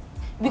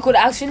 we could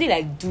actually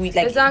like do it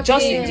like Exactly.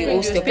 just in the Yeah.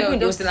 hostel. People in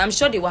the hostel, I'm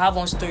sure they will have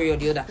one story or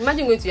the other.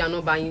 Imagine going to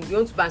Yanoba and you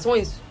want to buy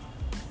someone is.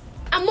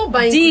 I'm not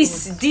buying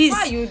This- clothes. this-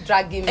 Why are you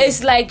dragging me?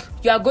 It's like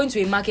you are going to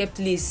a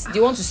marketplace. They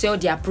want to sell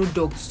their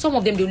products. Some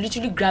of them they'll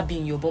literally grab you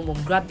in your bum,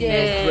 grab you in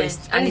Yeah. your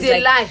breast, And it's they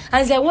like, lie.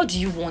 and it's like, what do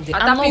you want? And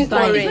I'm tapping not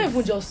buying. It's it. not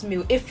even just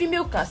male. A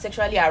female can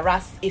sexually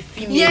harass a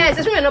female. Yes,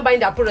 especially when you're not buying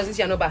their products, this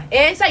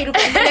Yanoba. So you look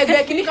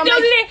like can you come They'll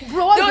like,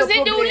 bro, what's your they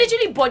will problem?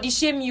 literally body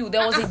shame you.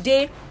 There was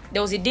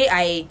a day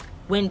I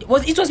went.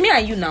 It was me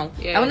and you now.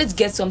 Yes. I wanted to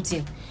get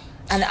something.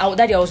 And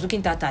that day I was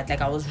looking tattered,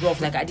 like I was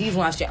rough, like I didn't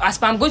even have strength. As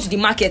per I'm going to the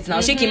market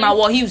now, shaking my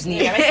war heels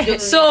knee. Yeah,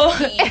 So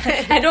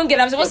I don't get.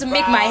 I'm supposed to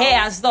make my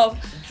hair and stuff.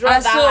 Draw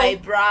And that so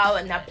eyebrow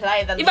and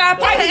apply that. if I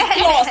apply this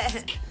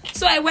gloss,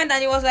 so I went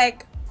and he was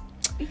like,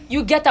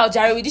 "You get out,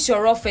 Jerry. With this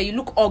your rough hair, you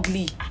look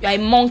ugly. You're a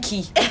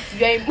monkey."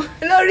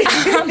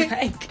 I'm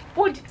like,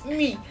 Put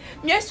me.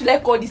 Me used to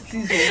like all these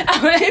things.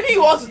 Maybe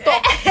you want to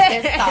talk.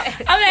 Let's start.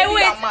 I'm like, Maybe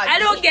wait, you're mad. I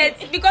don't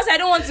get, because I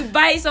don't want to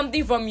buy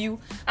something from you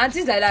and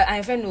things like that. And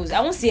my friend knows I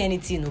won't say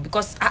anything, no,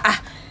 because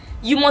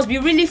you must be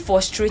really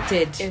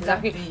frustrated.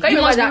 Exactly. You Can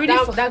you must imagine be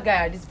really that guy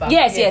at this bar?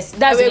 Yes, that's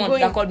And the we're one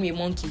going- that called me a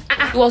monkey.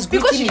 He was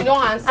because greeting she me. did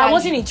not answer I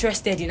wasn't you.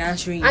 interested in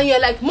answering. And you're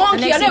like,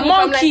 monkey, And I I said, don't even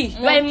monkey, like,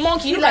 you're a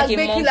monkey, you look like a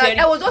make monkey. Like,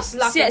 I was just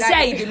laughing. See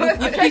how you look,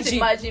 I'm you trying to PG.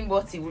 imagine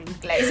what it would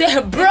look like. He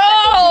said, bro,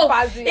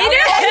 Passing. he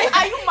didn't-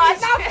 Are you mad?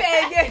 Not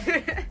fair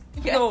again.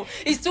 no,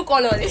 it's two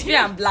colors. It's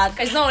fair and black.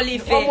 It's not only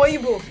fair. Omo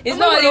Igbo. It's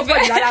not only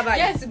fair.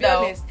 Yes, to be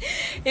No. honest.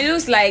 It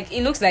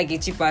looks like a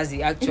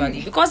chimpanzee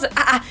actually, because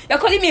you're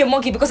calling me a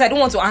monkey because I don't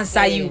want to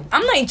answer you.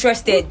 I'm not Who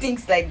interested.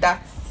 thinks like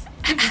that?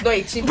 If it's not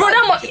a chimpanzee.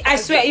 Bro, I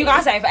swear, you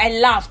guys, I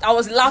laughed. I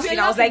was laughing.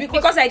 I was like, laughing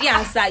because I didn't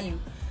answer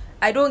you.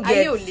 I don't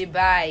get.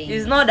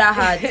 It's not that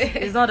hard.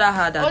 It's not that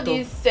hard all at all.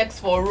 these sex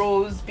for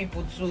roles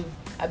people too.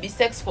 I be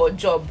sex for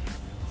job.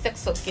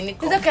 Sex for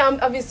clinical. It's okay.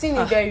 I've been seeing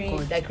it very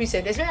God. like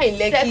recent, especially in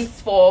Lekki.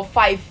 Sex for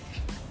 5.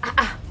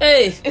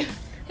 Hey,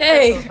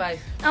 hey, Sex for 5.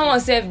 that one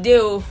self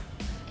deal.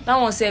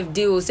 That one self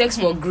deal. Sex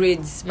for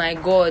grades. My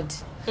God,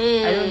 I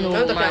don't know, I'm not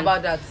talking man.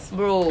 about that.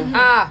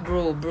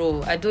 bro.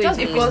 Bro. I don't Just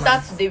even Because know.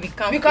 that today we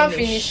can't We can't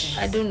finish. finish.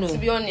 I don't know. To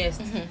be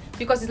honest,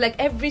 because it's like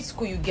every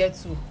school you get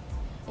to,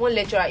 one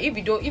lecturer. If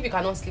you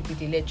cannot sleep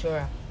with a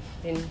lecturer,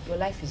 then your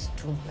life is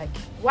doomed. Like,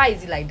 why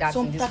is it like that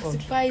Some in this country?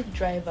 taxified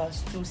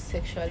drivers too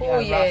sexually Oh,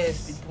 harass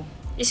yes. people.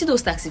 You see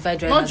those taxify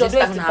drivers? Not just they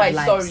don't even have taxified,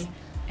 lives. sorry.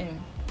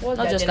 What's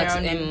Not their just general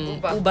taxi,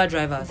 name? Uber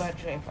drivers. Uber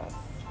drivers.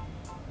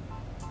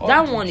 That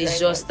All the one is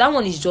drivers.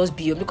 just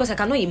beyond, because I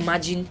cannot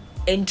imagine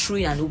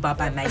entering an Uber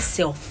by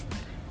myself,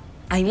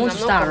 and you want to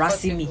start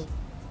harassing me.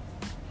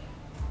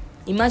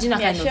 Imagine that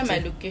kind of share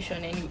thing. my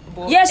location anyway.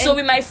 Yes, so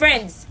with my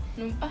friends.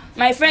 No,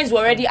 My friends will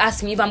already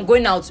ask me if I'm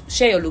going out,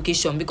 share your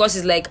location, because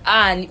it's like,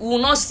 and we will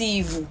not see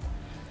evil.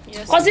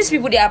 Because these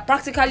people, they are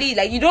practically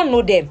like, you don't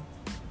know them.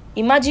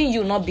 Imagine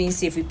you not being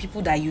safe with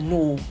people that you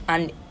know,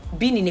 and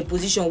being in a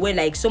position where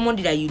like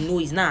somebody that you know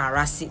is not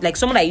harassing, like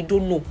someone that you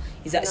don't know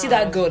is that. See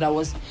that girl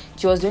that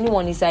she was the only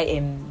one inside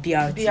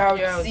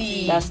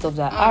BRT. That stuff.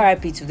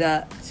 That RIP to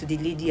the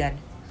lady, and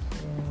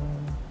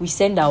we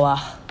send our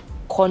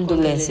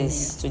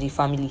condolences to the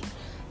family.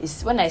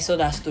 It's when I saw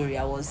that story,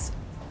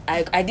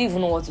 I didn't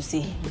even know what to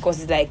say,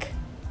 because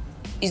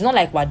it's not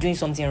like we're doing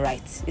something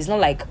right. It's not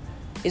like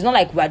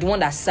we're the one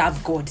that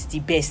serve God the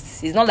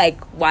best. It's not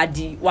like we're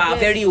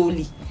very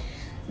holy.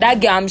 That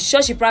girl, I'm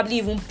sure she probably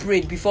even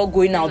prayed before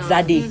going out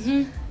that day.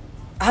 Who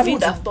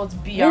would have thought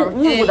BRT?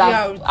 Who would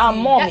have? Our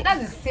mom.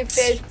 That's the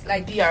safest,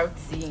 like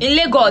BRT. In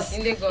Lagos.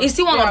 It's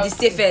still one of the BRT.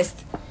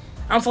 safest.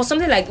 And for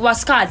something like, we're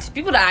scared.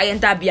 People that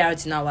enter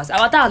BRT now was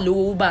our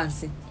low Uber.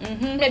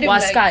 We're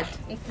scared.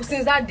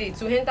 Since that day,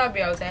 to enter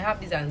BRT, I have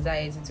this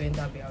anxiety to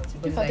enter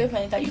BRT. If I don't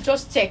enter, you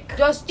just check.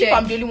 Just If check.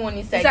 I'm the only one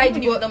inside,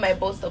 even if it's not my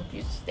bus stop,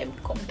 you just let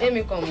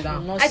me come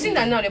down. I think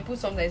that now they put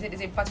something.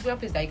 There's a particular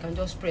place that you can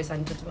just press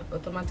and it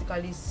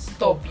automatically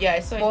stop. Yeah, I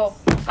saw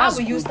But it. how That's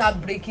will you good.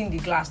 start breaking the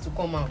glass to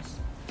come out?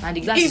 And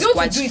the glass If is you want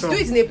quite to do strong.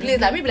 it in a place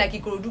like maybe like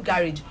Ikorodu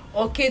garage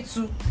or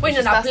K2, when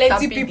You there are start plenty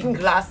stamping people, the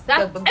glass. that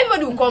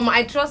everybody will come.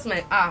 I trust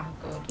my God.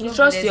 You God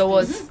trust bless your me.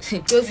 words.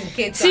 Those in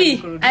K2 See,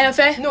 and Ikorodu.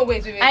 Ayofe. No,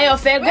 wait.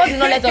 Ayofe, God will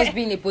not let us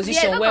be in a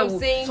position Yeah, that's where what I'm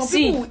saying. Some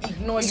see. people will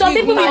ignore you. Some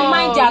people will ignore,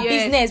 mind their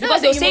yes. business, No, because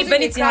so they'll you say must if be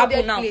in a anything happen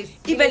crowded now, place.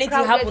 if In a anything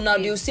crowded happen now,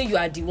 place. they'll say you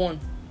are the one.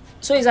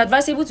 So it's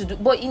advisable to do,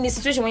 but in a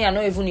situation when you're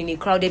not even in a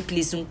crowded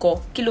place,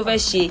 kilo ve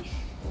she.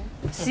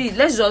 See,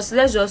 let's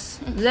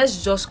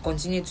just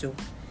continue to.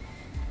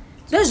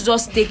 Let's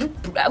just take.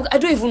 I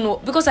don't even know,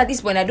 because at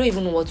this point I don't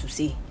even know what to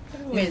say.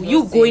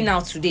 You going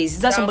out today, is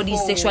that somebody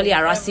Downfall, sexually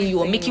harassing you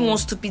or everything. making one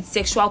stupid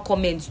sexual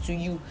comment to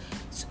you?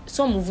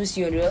 Some of us,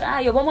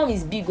 your mom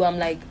is big. I'm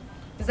like,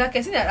 It's like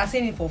I think that I'm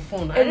saying it for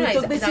fun. I don't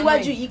know. It's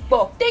annoying.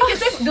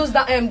 Take those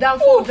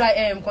downfall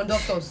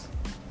conductors.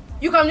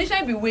 You can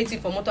literally be waiting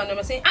for motor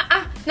number saying,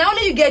 now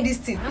only you get this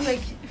thing. I'm like,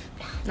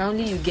 now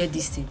only you get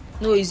this thing.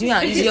 No, it's you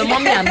and it's your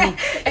mommy and me.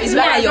 It's me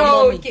and your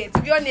mommy. Okay,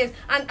 to be honest,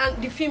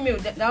 and the female,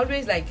 they're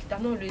always like, they're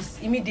not always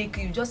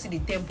immediately. You just see the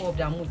tempo of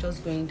their mood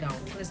just going down.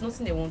 There's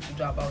nothing they want to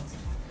do about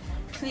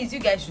it. Please, you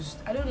guys should.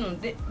 I don't know.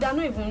 They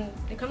cannot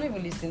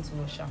even listen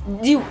to us.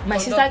 My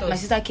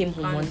sister came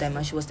home one time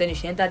and she was telling me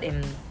she entered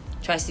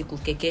tricycle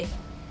keke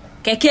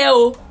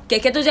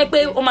tó jẹ́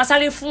pé ó máa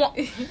sáré fún.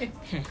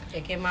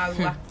 Keke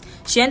Marua.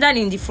 She entered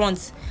in the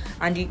front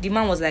and the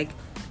man was like,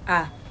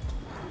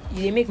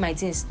 you dey make my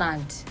thing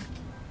stand.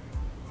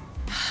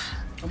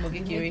 I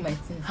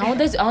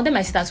wanted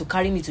my sister to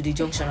carry me to the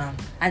junction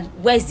and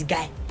where is the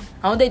guy?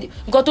 I wanted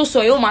got to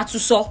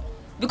so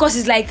because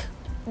it's like,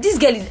 this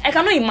girl is, I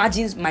cannot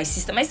imagine my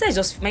sister. My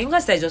younger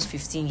sister is just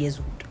 15 years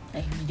old.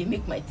 They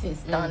make my thing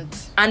stand.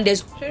 And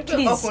there's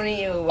please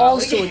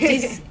also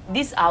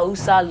this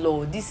Hausa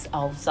law. This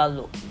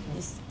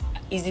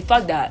is the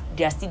fact that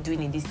they are still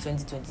doing in this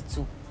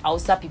 2022.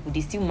 Hausa people,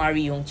 they still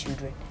marry young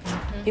children.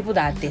 People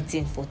that are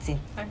 13, 14.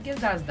 I guess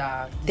that's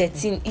that.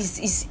 13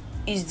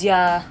 is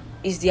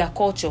their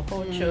culture.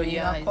 Culture,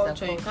 yeah, Their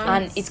culture. it's a culture.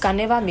 And it can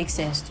never make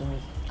sense to me.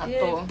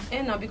 At all.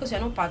 No, because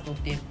you're not part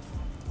of them.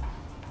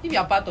 If you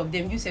are part of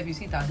them, you see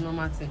it as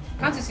normal thing.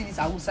 Can't you see these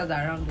Awusas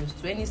around us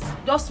too? Any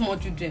just small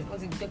children,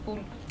 because they pull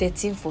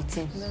 13,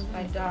 14.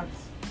 like that.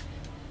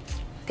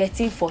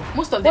 13, 14.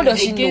 Most of What them does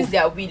is she against know?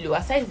 their will,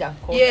 aside their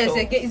culture. Yes,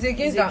 it's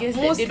against that. them.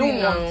 Mostly They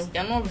don't now. want.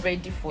 They're not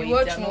ready for You it.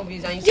 watch They're not-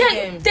 movies and you see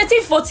Yeah, them.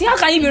 13, 14. How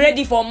can you be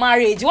ready for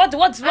marriage? What do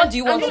you want to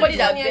Somebody do?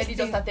 that Funniest barely thing.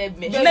 just started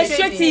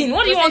Menstruating.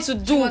 What do you want to She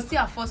do? must see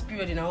her first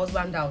period in her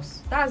husband's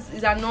house.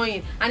 It's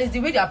annoying. And it's the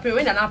way they are praying.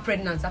 When they're not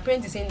pregnant, her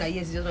parents is saying that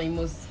yes, it's just one you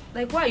must.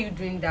 Like, why are you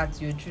doing that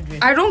to your children?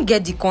 I don't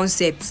get the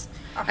concept.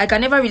 I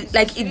can never really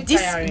like really it,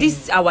 tiring.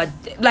 this our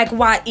like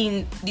we're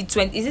in the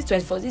 20, is it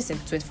 24th? This is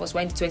 21st.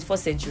 We're in the 21st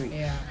century.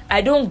 Yeah. I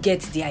don't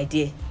get the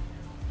idea.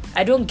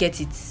 I don't get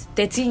it.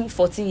 13,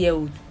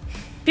 14-year-old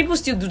people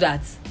still do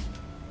that.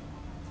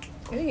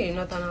 I think you're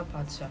not an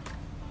part, sha.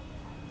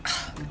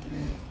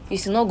 You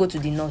should not go to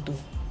the north,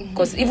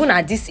 because even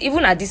at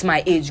this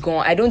my age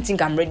gone, I don't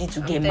think I'm ready to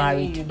get telling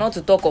married. you. Not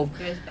to talk of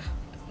Yes.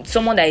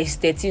 someone that is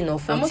 13 or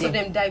And 14. most of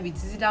them die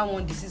with either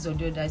one disease or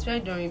the other,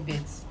 especially during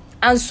birth.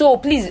 And so,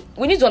 please,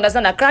 we need to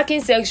understand that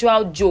cracking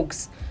sexual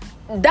jokes,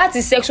 that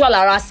is sexual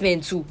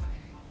harassment too,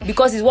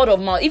 because it's word of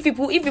mouth. If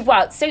people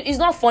are, it's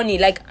not funny.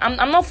 Like I'm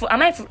not.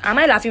 Am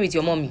I laughing with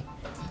your mommy?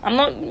 I'm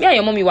not. Me and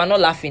your mommy were not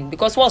laughing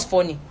because what's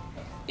funny?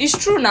 It's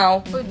true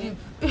now.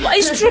 Well,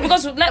 it's true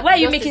because like, why are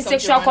you Just making say something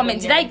sexual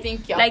comments? randomly Like, and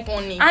think you're like,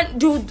 funny.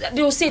 and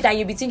they'll say that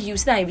you'll be thinking,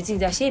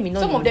 they're shaming.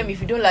 Some of them,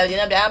 if you don't like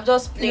them, I'm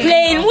just playing.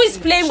 playing. Who is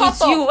playing Shut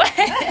with you?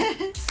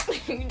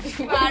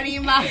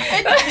 Marima,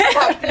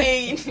 stop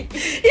playing.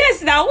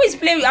 Yes, that who is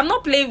playing? I'm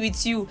not playing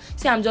with you.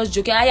 Say I'm just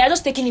joking. You're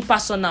just taking it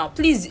personal.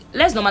 Please,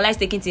 let's normalize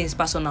taking things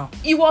personal.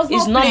 It was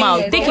It's not normal.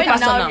 playing. Take it When I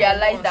personal. now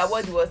realized that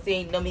what he was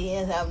saying, no, me,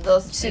 I'm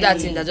just See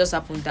that thing that just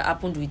happened. That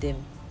happened with them,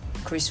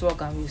 Chris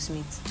Rock and Will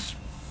Smith.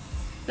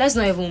 Let's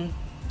not even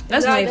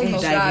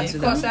dive into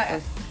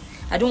that.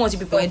 I don't want you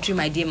people entering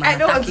my DM and I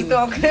don't want to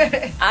attacking talk.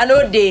 me. I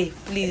know they,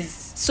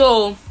 please.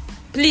 So,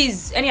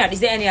 please, is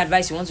there any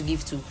advice you want to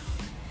give to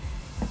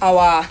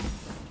our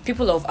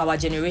people of our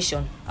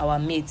generation, our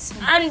mates?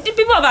 And the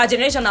people of our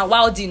generation are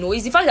wild,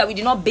 It's the fact that we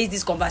did not base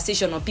this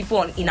conversation on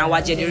people in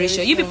our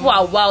generation. You people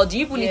are wild.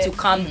 You people need to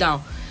calm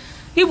down.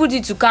 People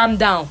need to calm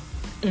down.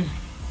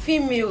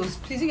 Females,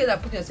 please, you guys are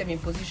putting yourself in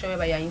a position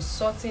where you're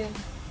insulting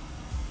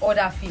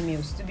other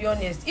females. To be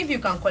honest, if you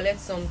can collect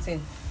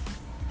something,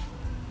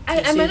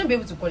 I might not be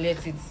able to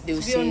collect it. They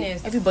will to be say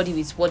honest, everybody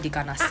with what they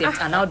can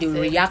accept and how they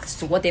react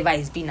to whatever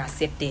is being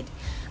accepted.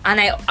 And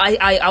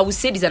I will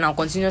say this and I'll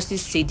continuously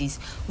say this.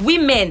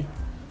 Women,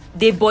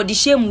 they body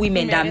shame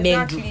women that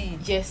men do.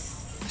 Yes.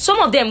 Some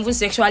of them even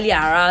sexually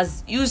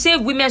harass. You say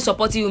women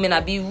supporting women,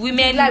 I be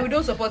women. Like we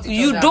don't support each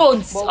you other.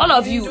 don't. But All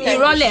of we you, do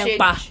Irole like to and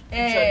pa. shade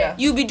each other.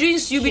 You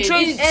be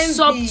throwing It's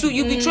subtle.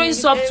 You be envy. throwing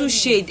subtle Envy.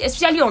 shade,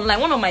 especially online.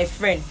 One of my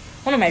friend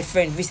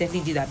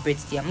recently did her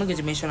birthday. I'm not going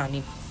to mention her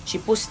name. She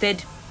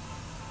posted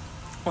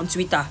on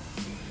Twitter.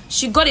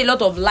 She got a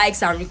lot of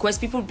likes and requests,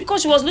 people,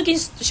 because she was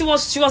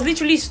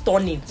literally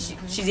stunning.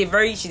 She's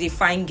a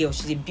fine girl.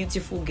 She's a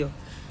beautiful girl.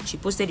 She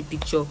posted a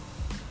picture.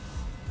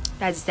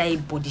 That's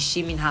body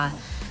shaming her.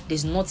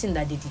 There's nothing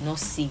that they did not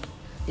see.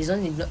 There's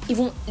nothing,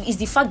 even it's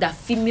the fact that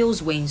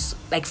females were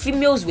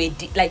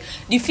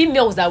the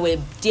females that were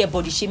there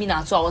body shaming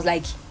her. So I was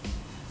like,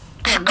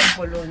 I'm not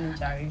following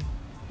Jerry.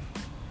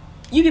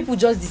 you people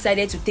just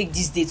decided to take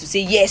this day to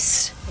say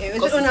yes.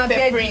 Because it's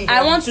peppering.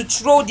 I want to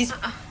throw this,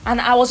 and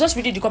I was just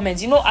reading the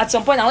comments. At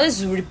some point I wanted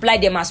to reply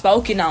them as well.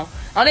 Okay, now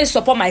I wanted to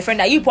support my friend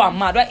that you people are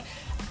mad, right?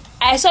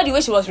 I saw the way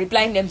she was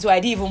replying them, so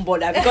I didn't even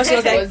bother because she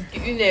was like,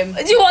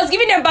 she was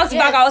giving them back to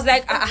back. I was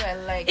like,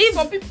 if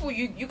some people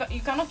you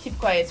cannot keep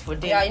quiet for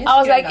them. Yeah, I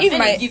was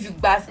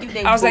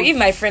like, if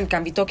my friend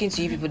can be talking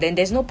to you people, then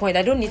there's no point.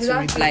 I don't need to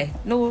reply.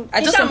 No,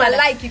 I just my bro,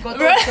 I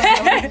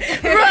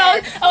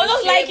was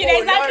just liking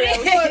it exactly.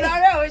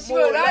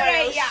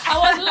 I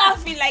was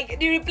laughing like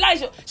the reply.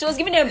 She was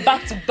giving them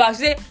back to back.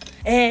 She said,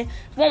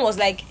 one was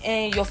like,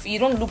 you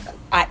don't look.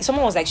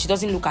 Someone was like, she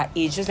doesn't look her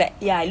age. She was like,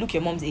 yeah, I look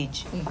your mom's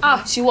age.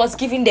 She was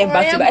giving them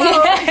back to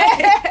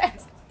back.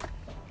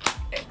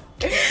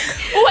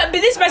 But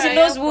this person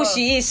knows who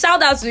she is.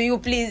 Shout out to you,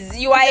 please.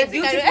 You are a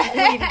beautiful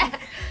queen.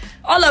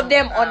 All of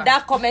them on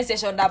that comment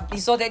section that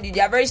insulted you, they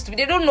are very stupid.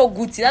 They don't know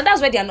good things, and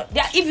that's why they are not.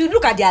 If you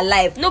look at their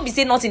life, nobody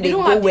say nothing. They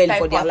go well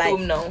for their life.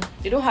 Now.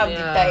 They don't have the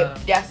type.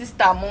 Their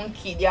sister,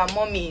 monkey, their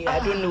mommy.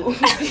 I don't know.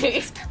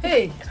 Hey,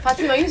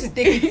 Fatima, you used to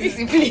take it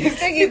easy, please.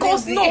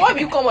 Because no, why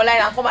you come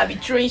online and come and be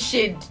throwing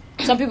shade?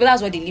 Some people,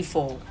 that's what they live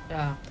for.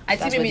 Yeah, I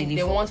think maybe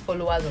they want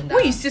followers on that.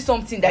 When you see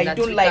something that you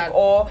don't like,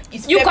 or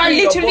it's you can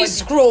literally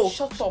scroll.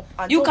 Shut up.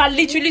 You can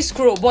literally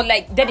scroll, but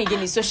like then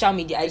again, it's social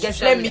media. I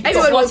guess everybody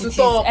wants to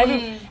talk.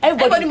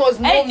 Everybody must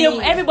know.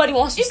 Everybody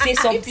wants to say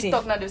something. If you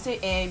talk now, they'll say,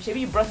 "Maybe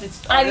you brought it."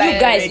 And you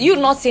guys, you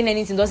not saying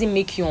anything doesn't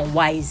make you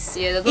unwise.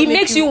 Yeah, it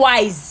makes you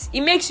wise.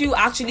 It makes you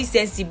actually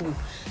sensible.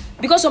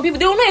 Because some people,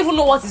 they will not even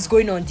know what is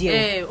going on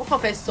there.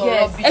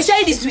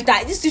 Especially this Twitter.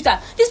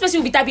 This person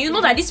will be typing. You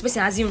know that this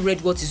person hasn't read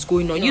what is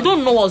going on. No. You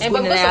don't know what's going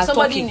on. Because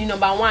somebody in the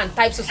number one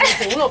types of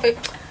something.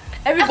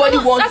 Everybody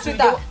wants to.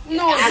 No,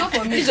 it's not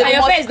for me.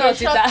 Your face is not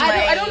Twitter.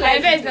 I don't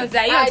like Twitter.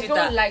 I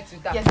don't like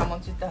Twitter. Yes, I'm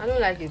on Twitter. I don't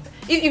like it.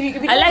 If you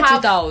I like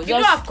Twitter. If you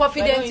don't have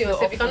confidence in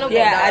yourself, you cannot go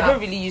Yeah, I don't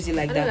really use it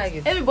like I that. don't like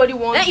it. Everybody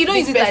wants. You don't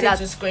use it like that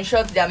to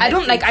screenshot their message. I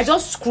don't like. I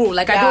just scroll.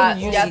 Like I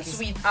don't use their it.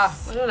 tweets. I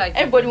don't like it.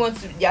 Everybody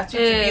wants their tweet to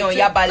be on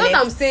Yaba. What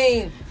I'm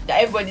saying.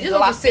 That everybody Just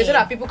want to say so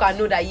that people can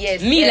know that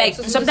yes. Me like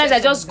so sometimes I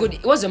just go.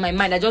 What's on my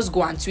mind? I just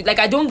go and tweet. Like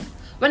I don't.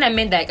 When I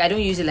meant like I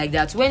don't use it like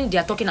that. When they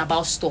are talking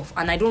about stuff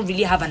and I don't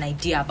really have an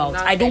idea about,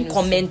 I don't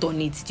comment on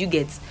it. Do you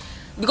get?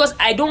 Because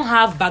I don't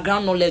have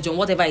background knowledge on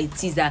whatever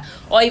it is that,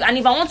 and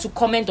if I want to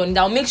comment on it,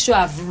 I'll make sure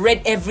I've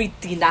read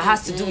everything that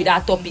has to do with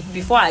that topic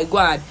before I go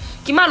and.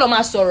 Kimaloma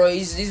Soro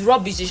is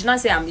rubbish. You should not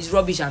say it's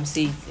rubbish. I'm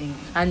saying,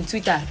 and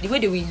Twitter, the way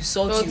they will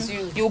insult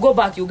you go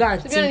back, you go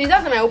and think.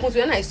 That time I opened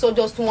Twitter and I saw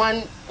just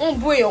one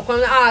boy or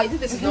comment.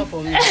 This is not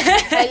for me.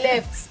 I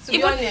left. To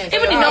be honest,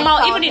 even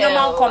the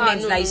normal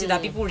comments that you see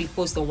that people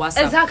repost on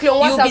WhatsApp. Exactly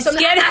on WhatsApp. You'll be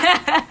scared.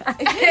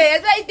 Hey,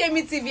 it's like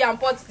Temi TV and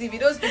Pot TV.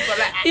 Those people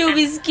like. You'll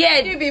be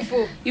scared. You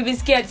people. You'll be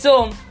scared.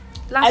 So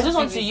I just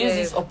want to use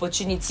this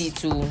opportunity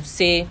to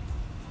say,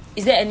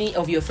 is there any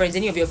of your friends,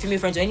 any of your female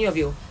friends, or any of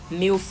your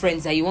male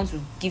friends that you want to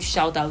give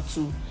shout out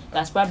to?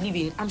 That's probably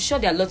been. I'm sure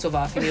there are lots of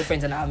our female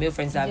friends and our male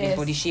friends that have been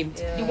body shamed.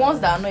 Yeah. The ones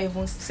that are not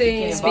even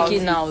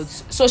speaking out.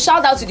 So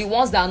shout out to the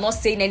ones that are not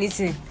saying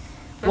anything.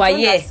 Why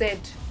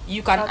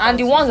you can, and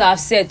the ones that have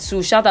said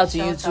too. Shout out to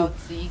you too.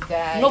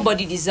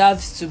 Nobody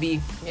deserves to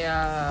be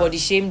body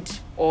shamed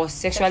or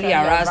sexually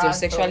harassed or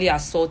sexually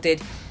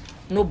assaulted.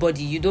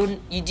 nobody. You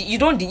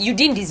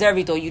didn't deserve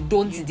it, or you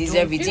don't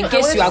deserve it. In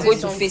case you are going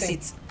to face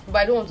it. But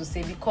I don't want to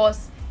say,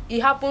 because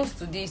it happens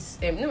to this.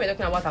 We're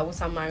talking about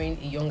Awusa marrying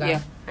a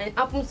younger, and it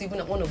happens to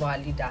even one of our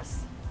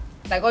leaders.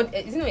 Like God,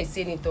 isn't it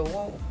saying it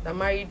or that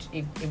married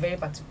a very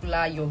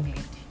particular young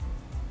lady?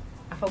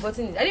 I've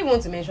forgotten it. I didn't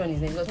want to mention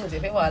his name because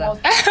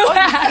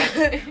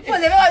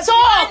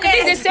Talk.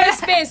 This is a safe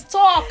space.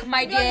 Talk,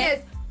 my dear.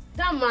 Honest,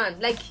 that man,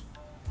 like,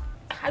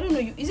 I don't know.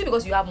 Is it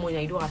because you have money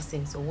and you don't have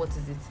sense, or what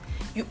is it?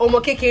 You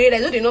omokekere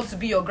that's not enough to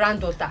be your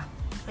granddaughter,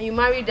 and you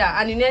married her,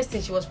 and the next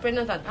thing she was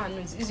pregnant, and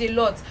no, it's a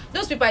lot.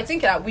 Those people, I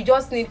think that we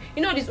just need,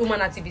 these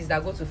woman activists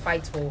that go to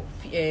fight for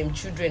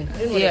children. I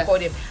don't know what they call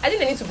them. I think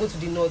they need to go to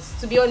the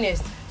north, to be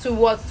honest, to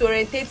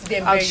orientate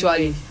them very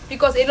well,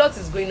 because a lot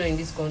is going on in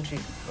this country.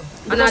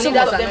 And some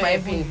of them are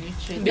even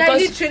literate.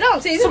 Because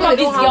some of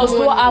these girls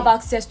don't have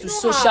access to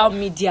social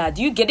media.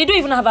 Do you get? They don't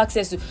even have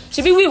access to.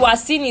 Maybe we were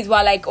seeing it.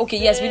 We're like, okay,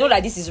 yes, we know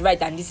that this is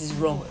right and this is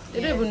wrong. They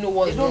don't even know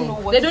what's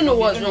wrong. They don't know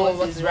what's wrong or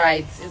what's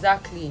right.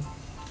 Exactly.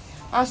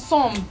 And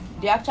some,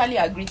 they actually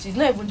agree to. It's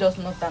not even just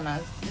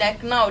northerners.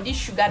 Like now, this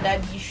sugar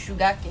daddy,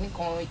 sugar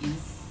kinikon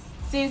is,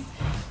 since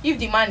if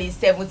the man is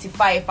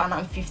 75 and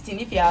I'm 15,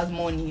 if he has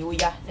money, oh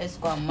yeah, let's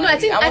go and marry.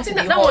 No, I think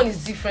that one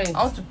is different.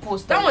 I want to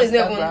post that one is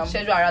not even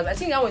schedule around. I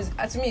think that one is,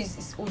 to me,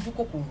 is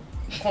Ojukoko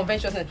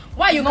convention.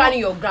 Why are you carrying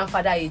your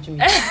grandfather age me?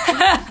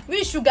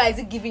 Which sugar is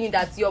it giving you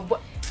that your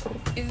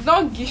it's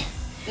not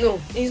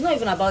no, it's not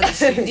even about the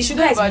sugar. The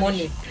sugar is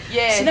money.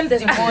 Yeah, see, let me tell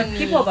you something.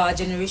 People of our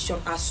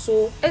generation are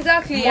so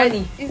exactly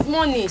money. It's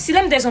money. See,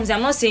 let me tell you something.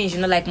 I'm not saying you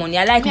don't like money.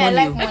 I like money.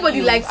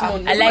 Everybody likes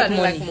money. I like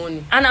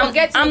money. And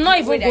I'm not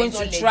even going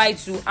to try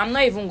to. I'm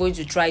not even going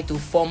to try to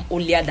form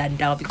holier than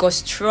thou,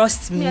 because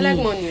trust me. I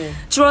like money.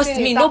 Trust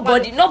me.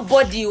 Nobody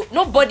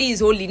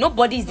is holy.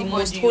 Nobody is the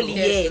most holy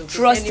here.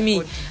 Trust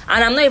me.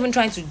 And I'm not even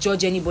trying to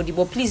judge anybody.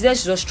 But please,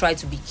 let's just try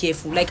to be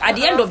careful. Like at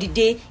the end of the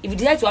day, if you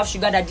decide to have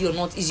sugar daddy or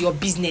not, is your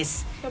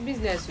business. Your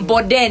business.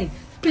 But then,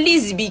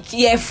 please be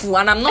careful.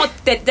 And I'm not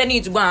telling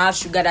you to go and have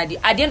sugar daddy.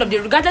 At the end of the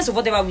day, regardless of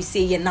whatever we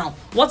say here now,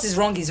 what is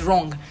wrong is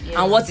wrong,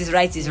 and what is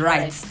right is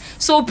right.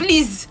 So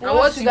please,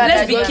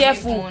 let's be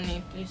careful.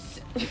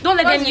 Don't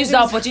let them use the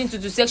opportunity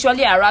to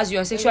sexually harass you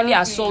and sexually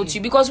assault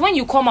you, because when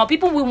you come out,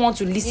 people will want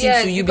to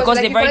listen to you because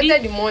they've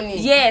already the money.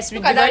 Yes,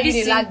 look at that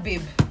really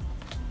babe.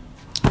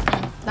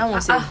 That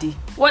one said D.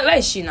 Where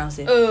is she now?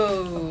 Sir?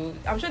 Oh,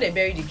 I'm sure they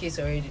buried the case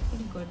already.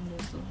 God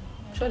knows.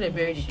 I'm sure they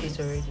buried the case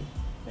already.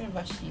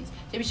 Wherever she is.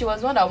 Maybe she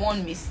was one that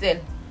won Michelle.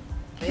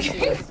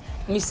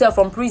 Michelle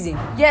from prison.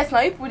 Yes,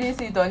 now you didn't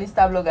see it on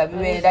Insta blog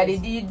everywhere that they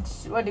did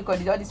what they call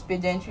it, all this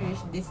pageantry,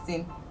 this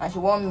thing, and she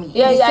won me.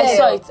 Yeah, I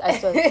saw it.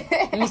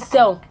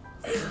 Michelle.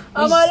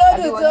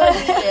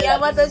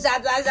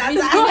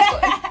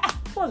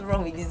 What's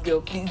wrong with this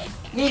girl, please?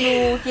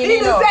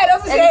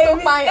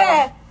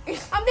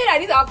 I'm thinking that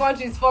this our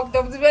country is fucked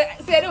up. See,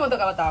 I don't want to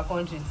talk about our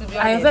country.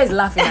 Ayonfe is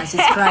laughing and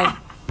she's crying.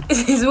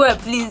 Is well,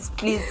 please.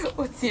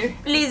 Oh dear.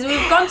 Please,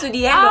 we've come to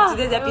the end of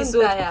today's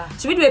episode.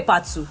 Should we do a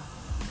part 2?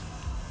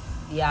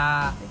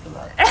 Yeah.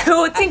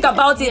 We'll think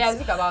about it. Yeah,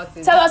 think about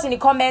it. Tell us in the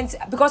comments,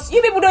 because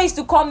you people don't used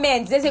to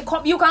comment.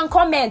 You can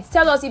comment.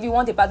 Tell us if you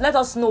want a part. Let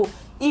us know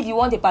if you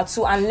want a part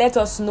 2, and let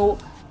us know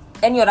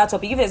any other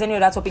topic. If there's any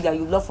other topic that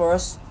you'd love for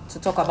us to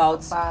talk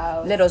about,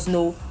 let us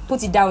know.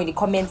 Put it down in the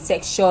comment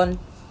section.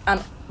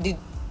 And the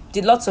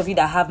lots of you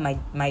that have my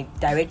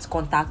direct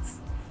contact,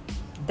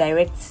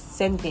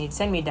 send me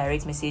a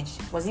direct message.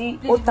 Was it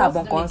Ota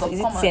Bonkons? Is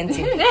it sent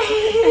in?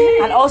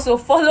 And also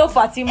follow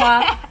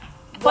Fatima.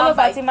 Follow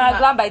Fatima,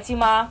 Glam by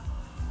Tima.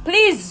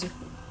 Please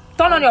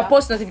turn on your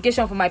post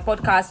notification for my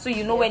podcast so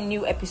you know when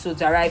new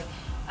episodes arrive.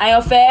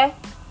 Ayonfe,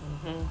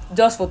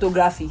 just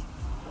photography.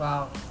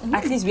 Wow.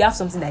 At least we have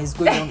something that is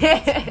going on.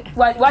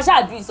 We're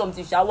doing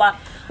something.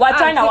 We're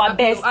trying our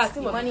best.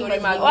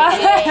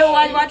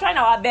 We're trying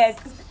our best.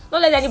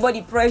 Don't let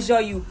anybody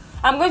pressure you.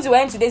 I'm going to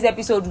end today's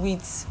episode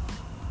with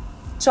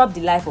chop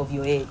the life of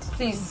your head.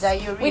 Please,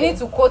 we need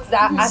to quote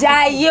that.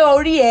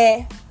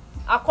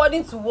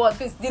 According to what?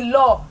 Please, the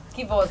law.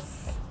 Give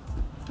us.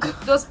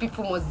 Those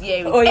people must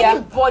hear it. Oh yeah.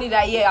 Anybody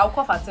that hear, I'll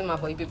call Fatima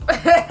for you people.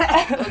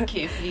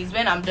 Okay, please.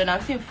 When I'm done,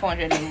 I'm still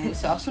 400 euros,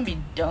 so I'll soon be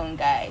done,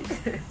 guys.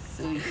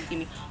 So you see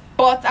me.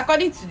 But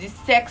according to the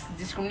Sex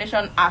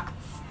Discrimination Act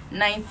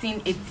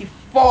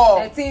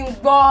 1984,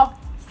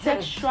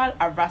 sexual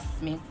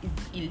harassment is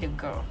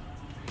illegal.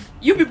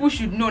 You people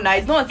should know now.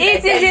 It's not.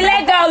 It is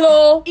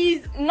illegal,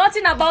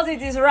 nothing about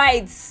it is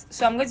right.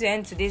 So I'm going to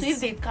end today's. So if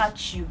they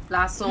catch you,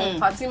 last song,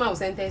 Fatima will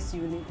sentence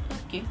you.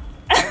 Okay.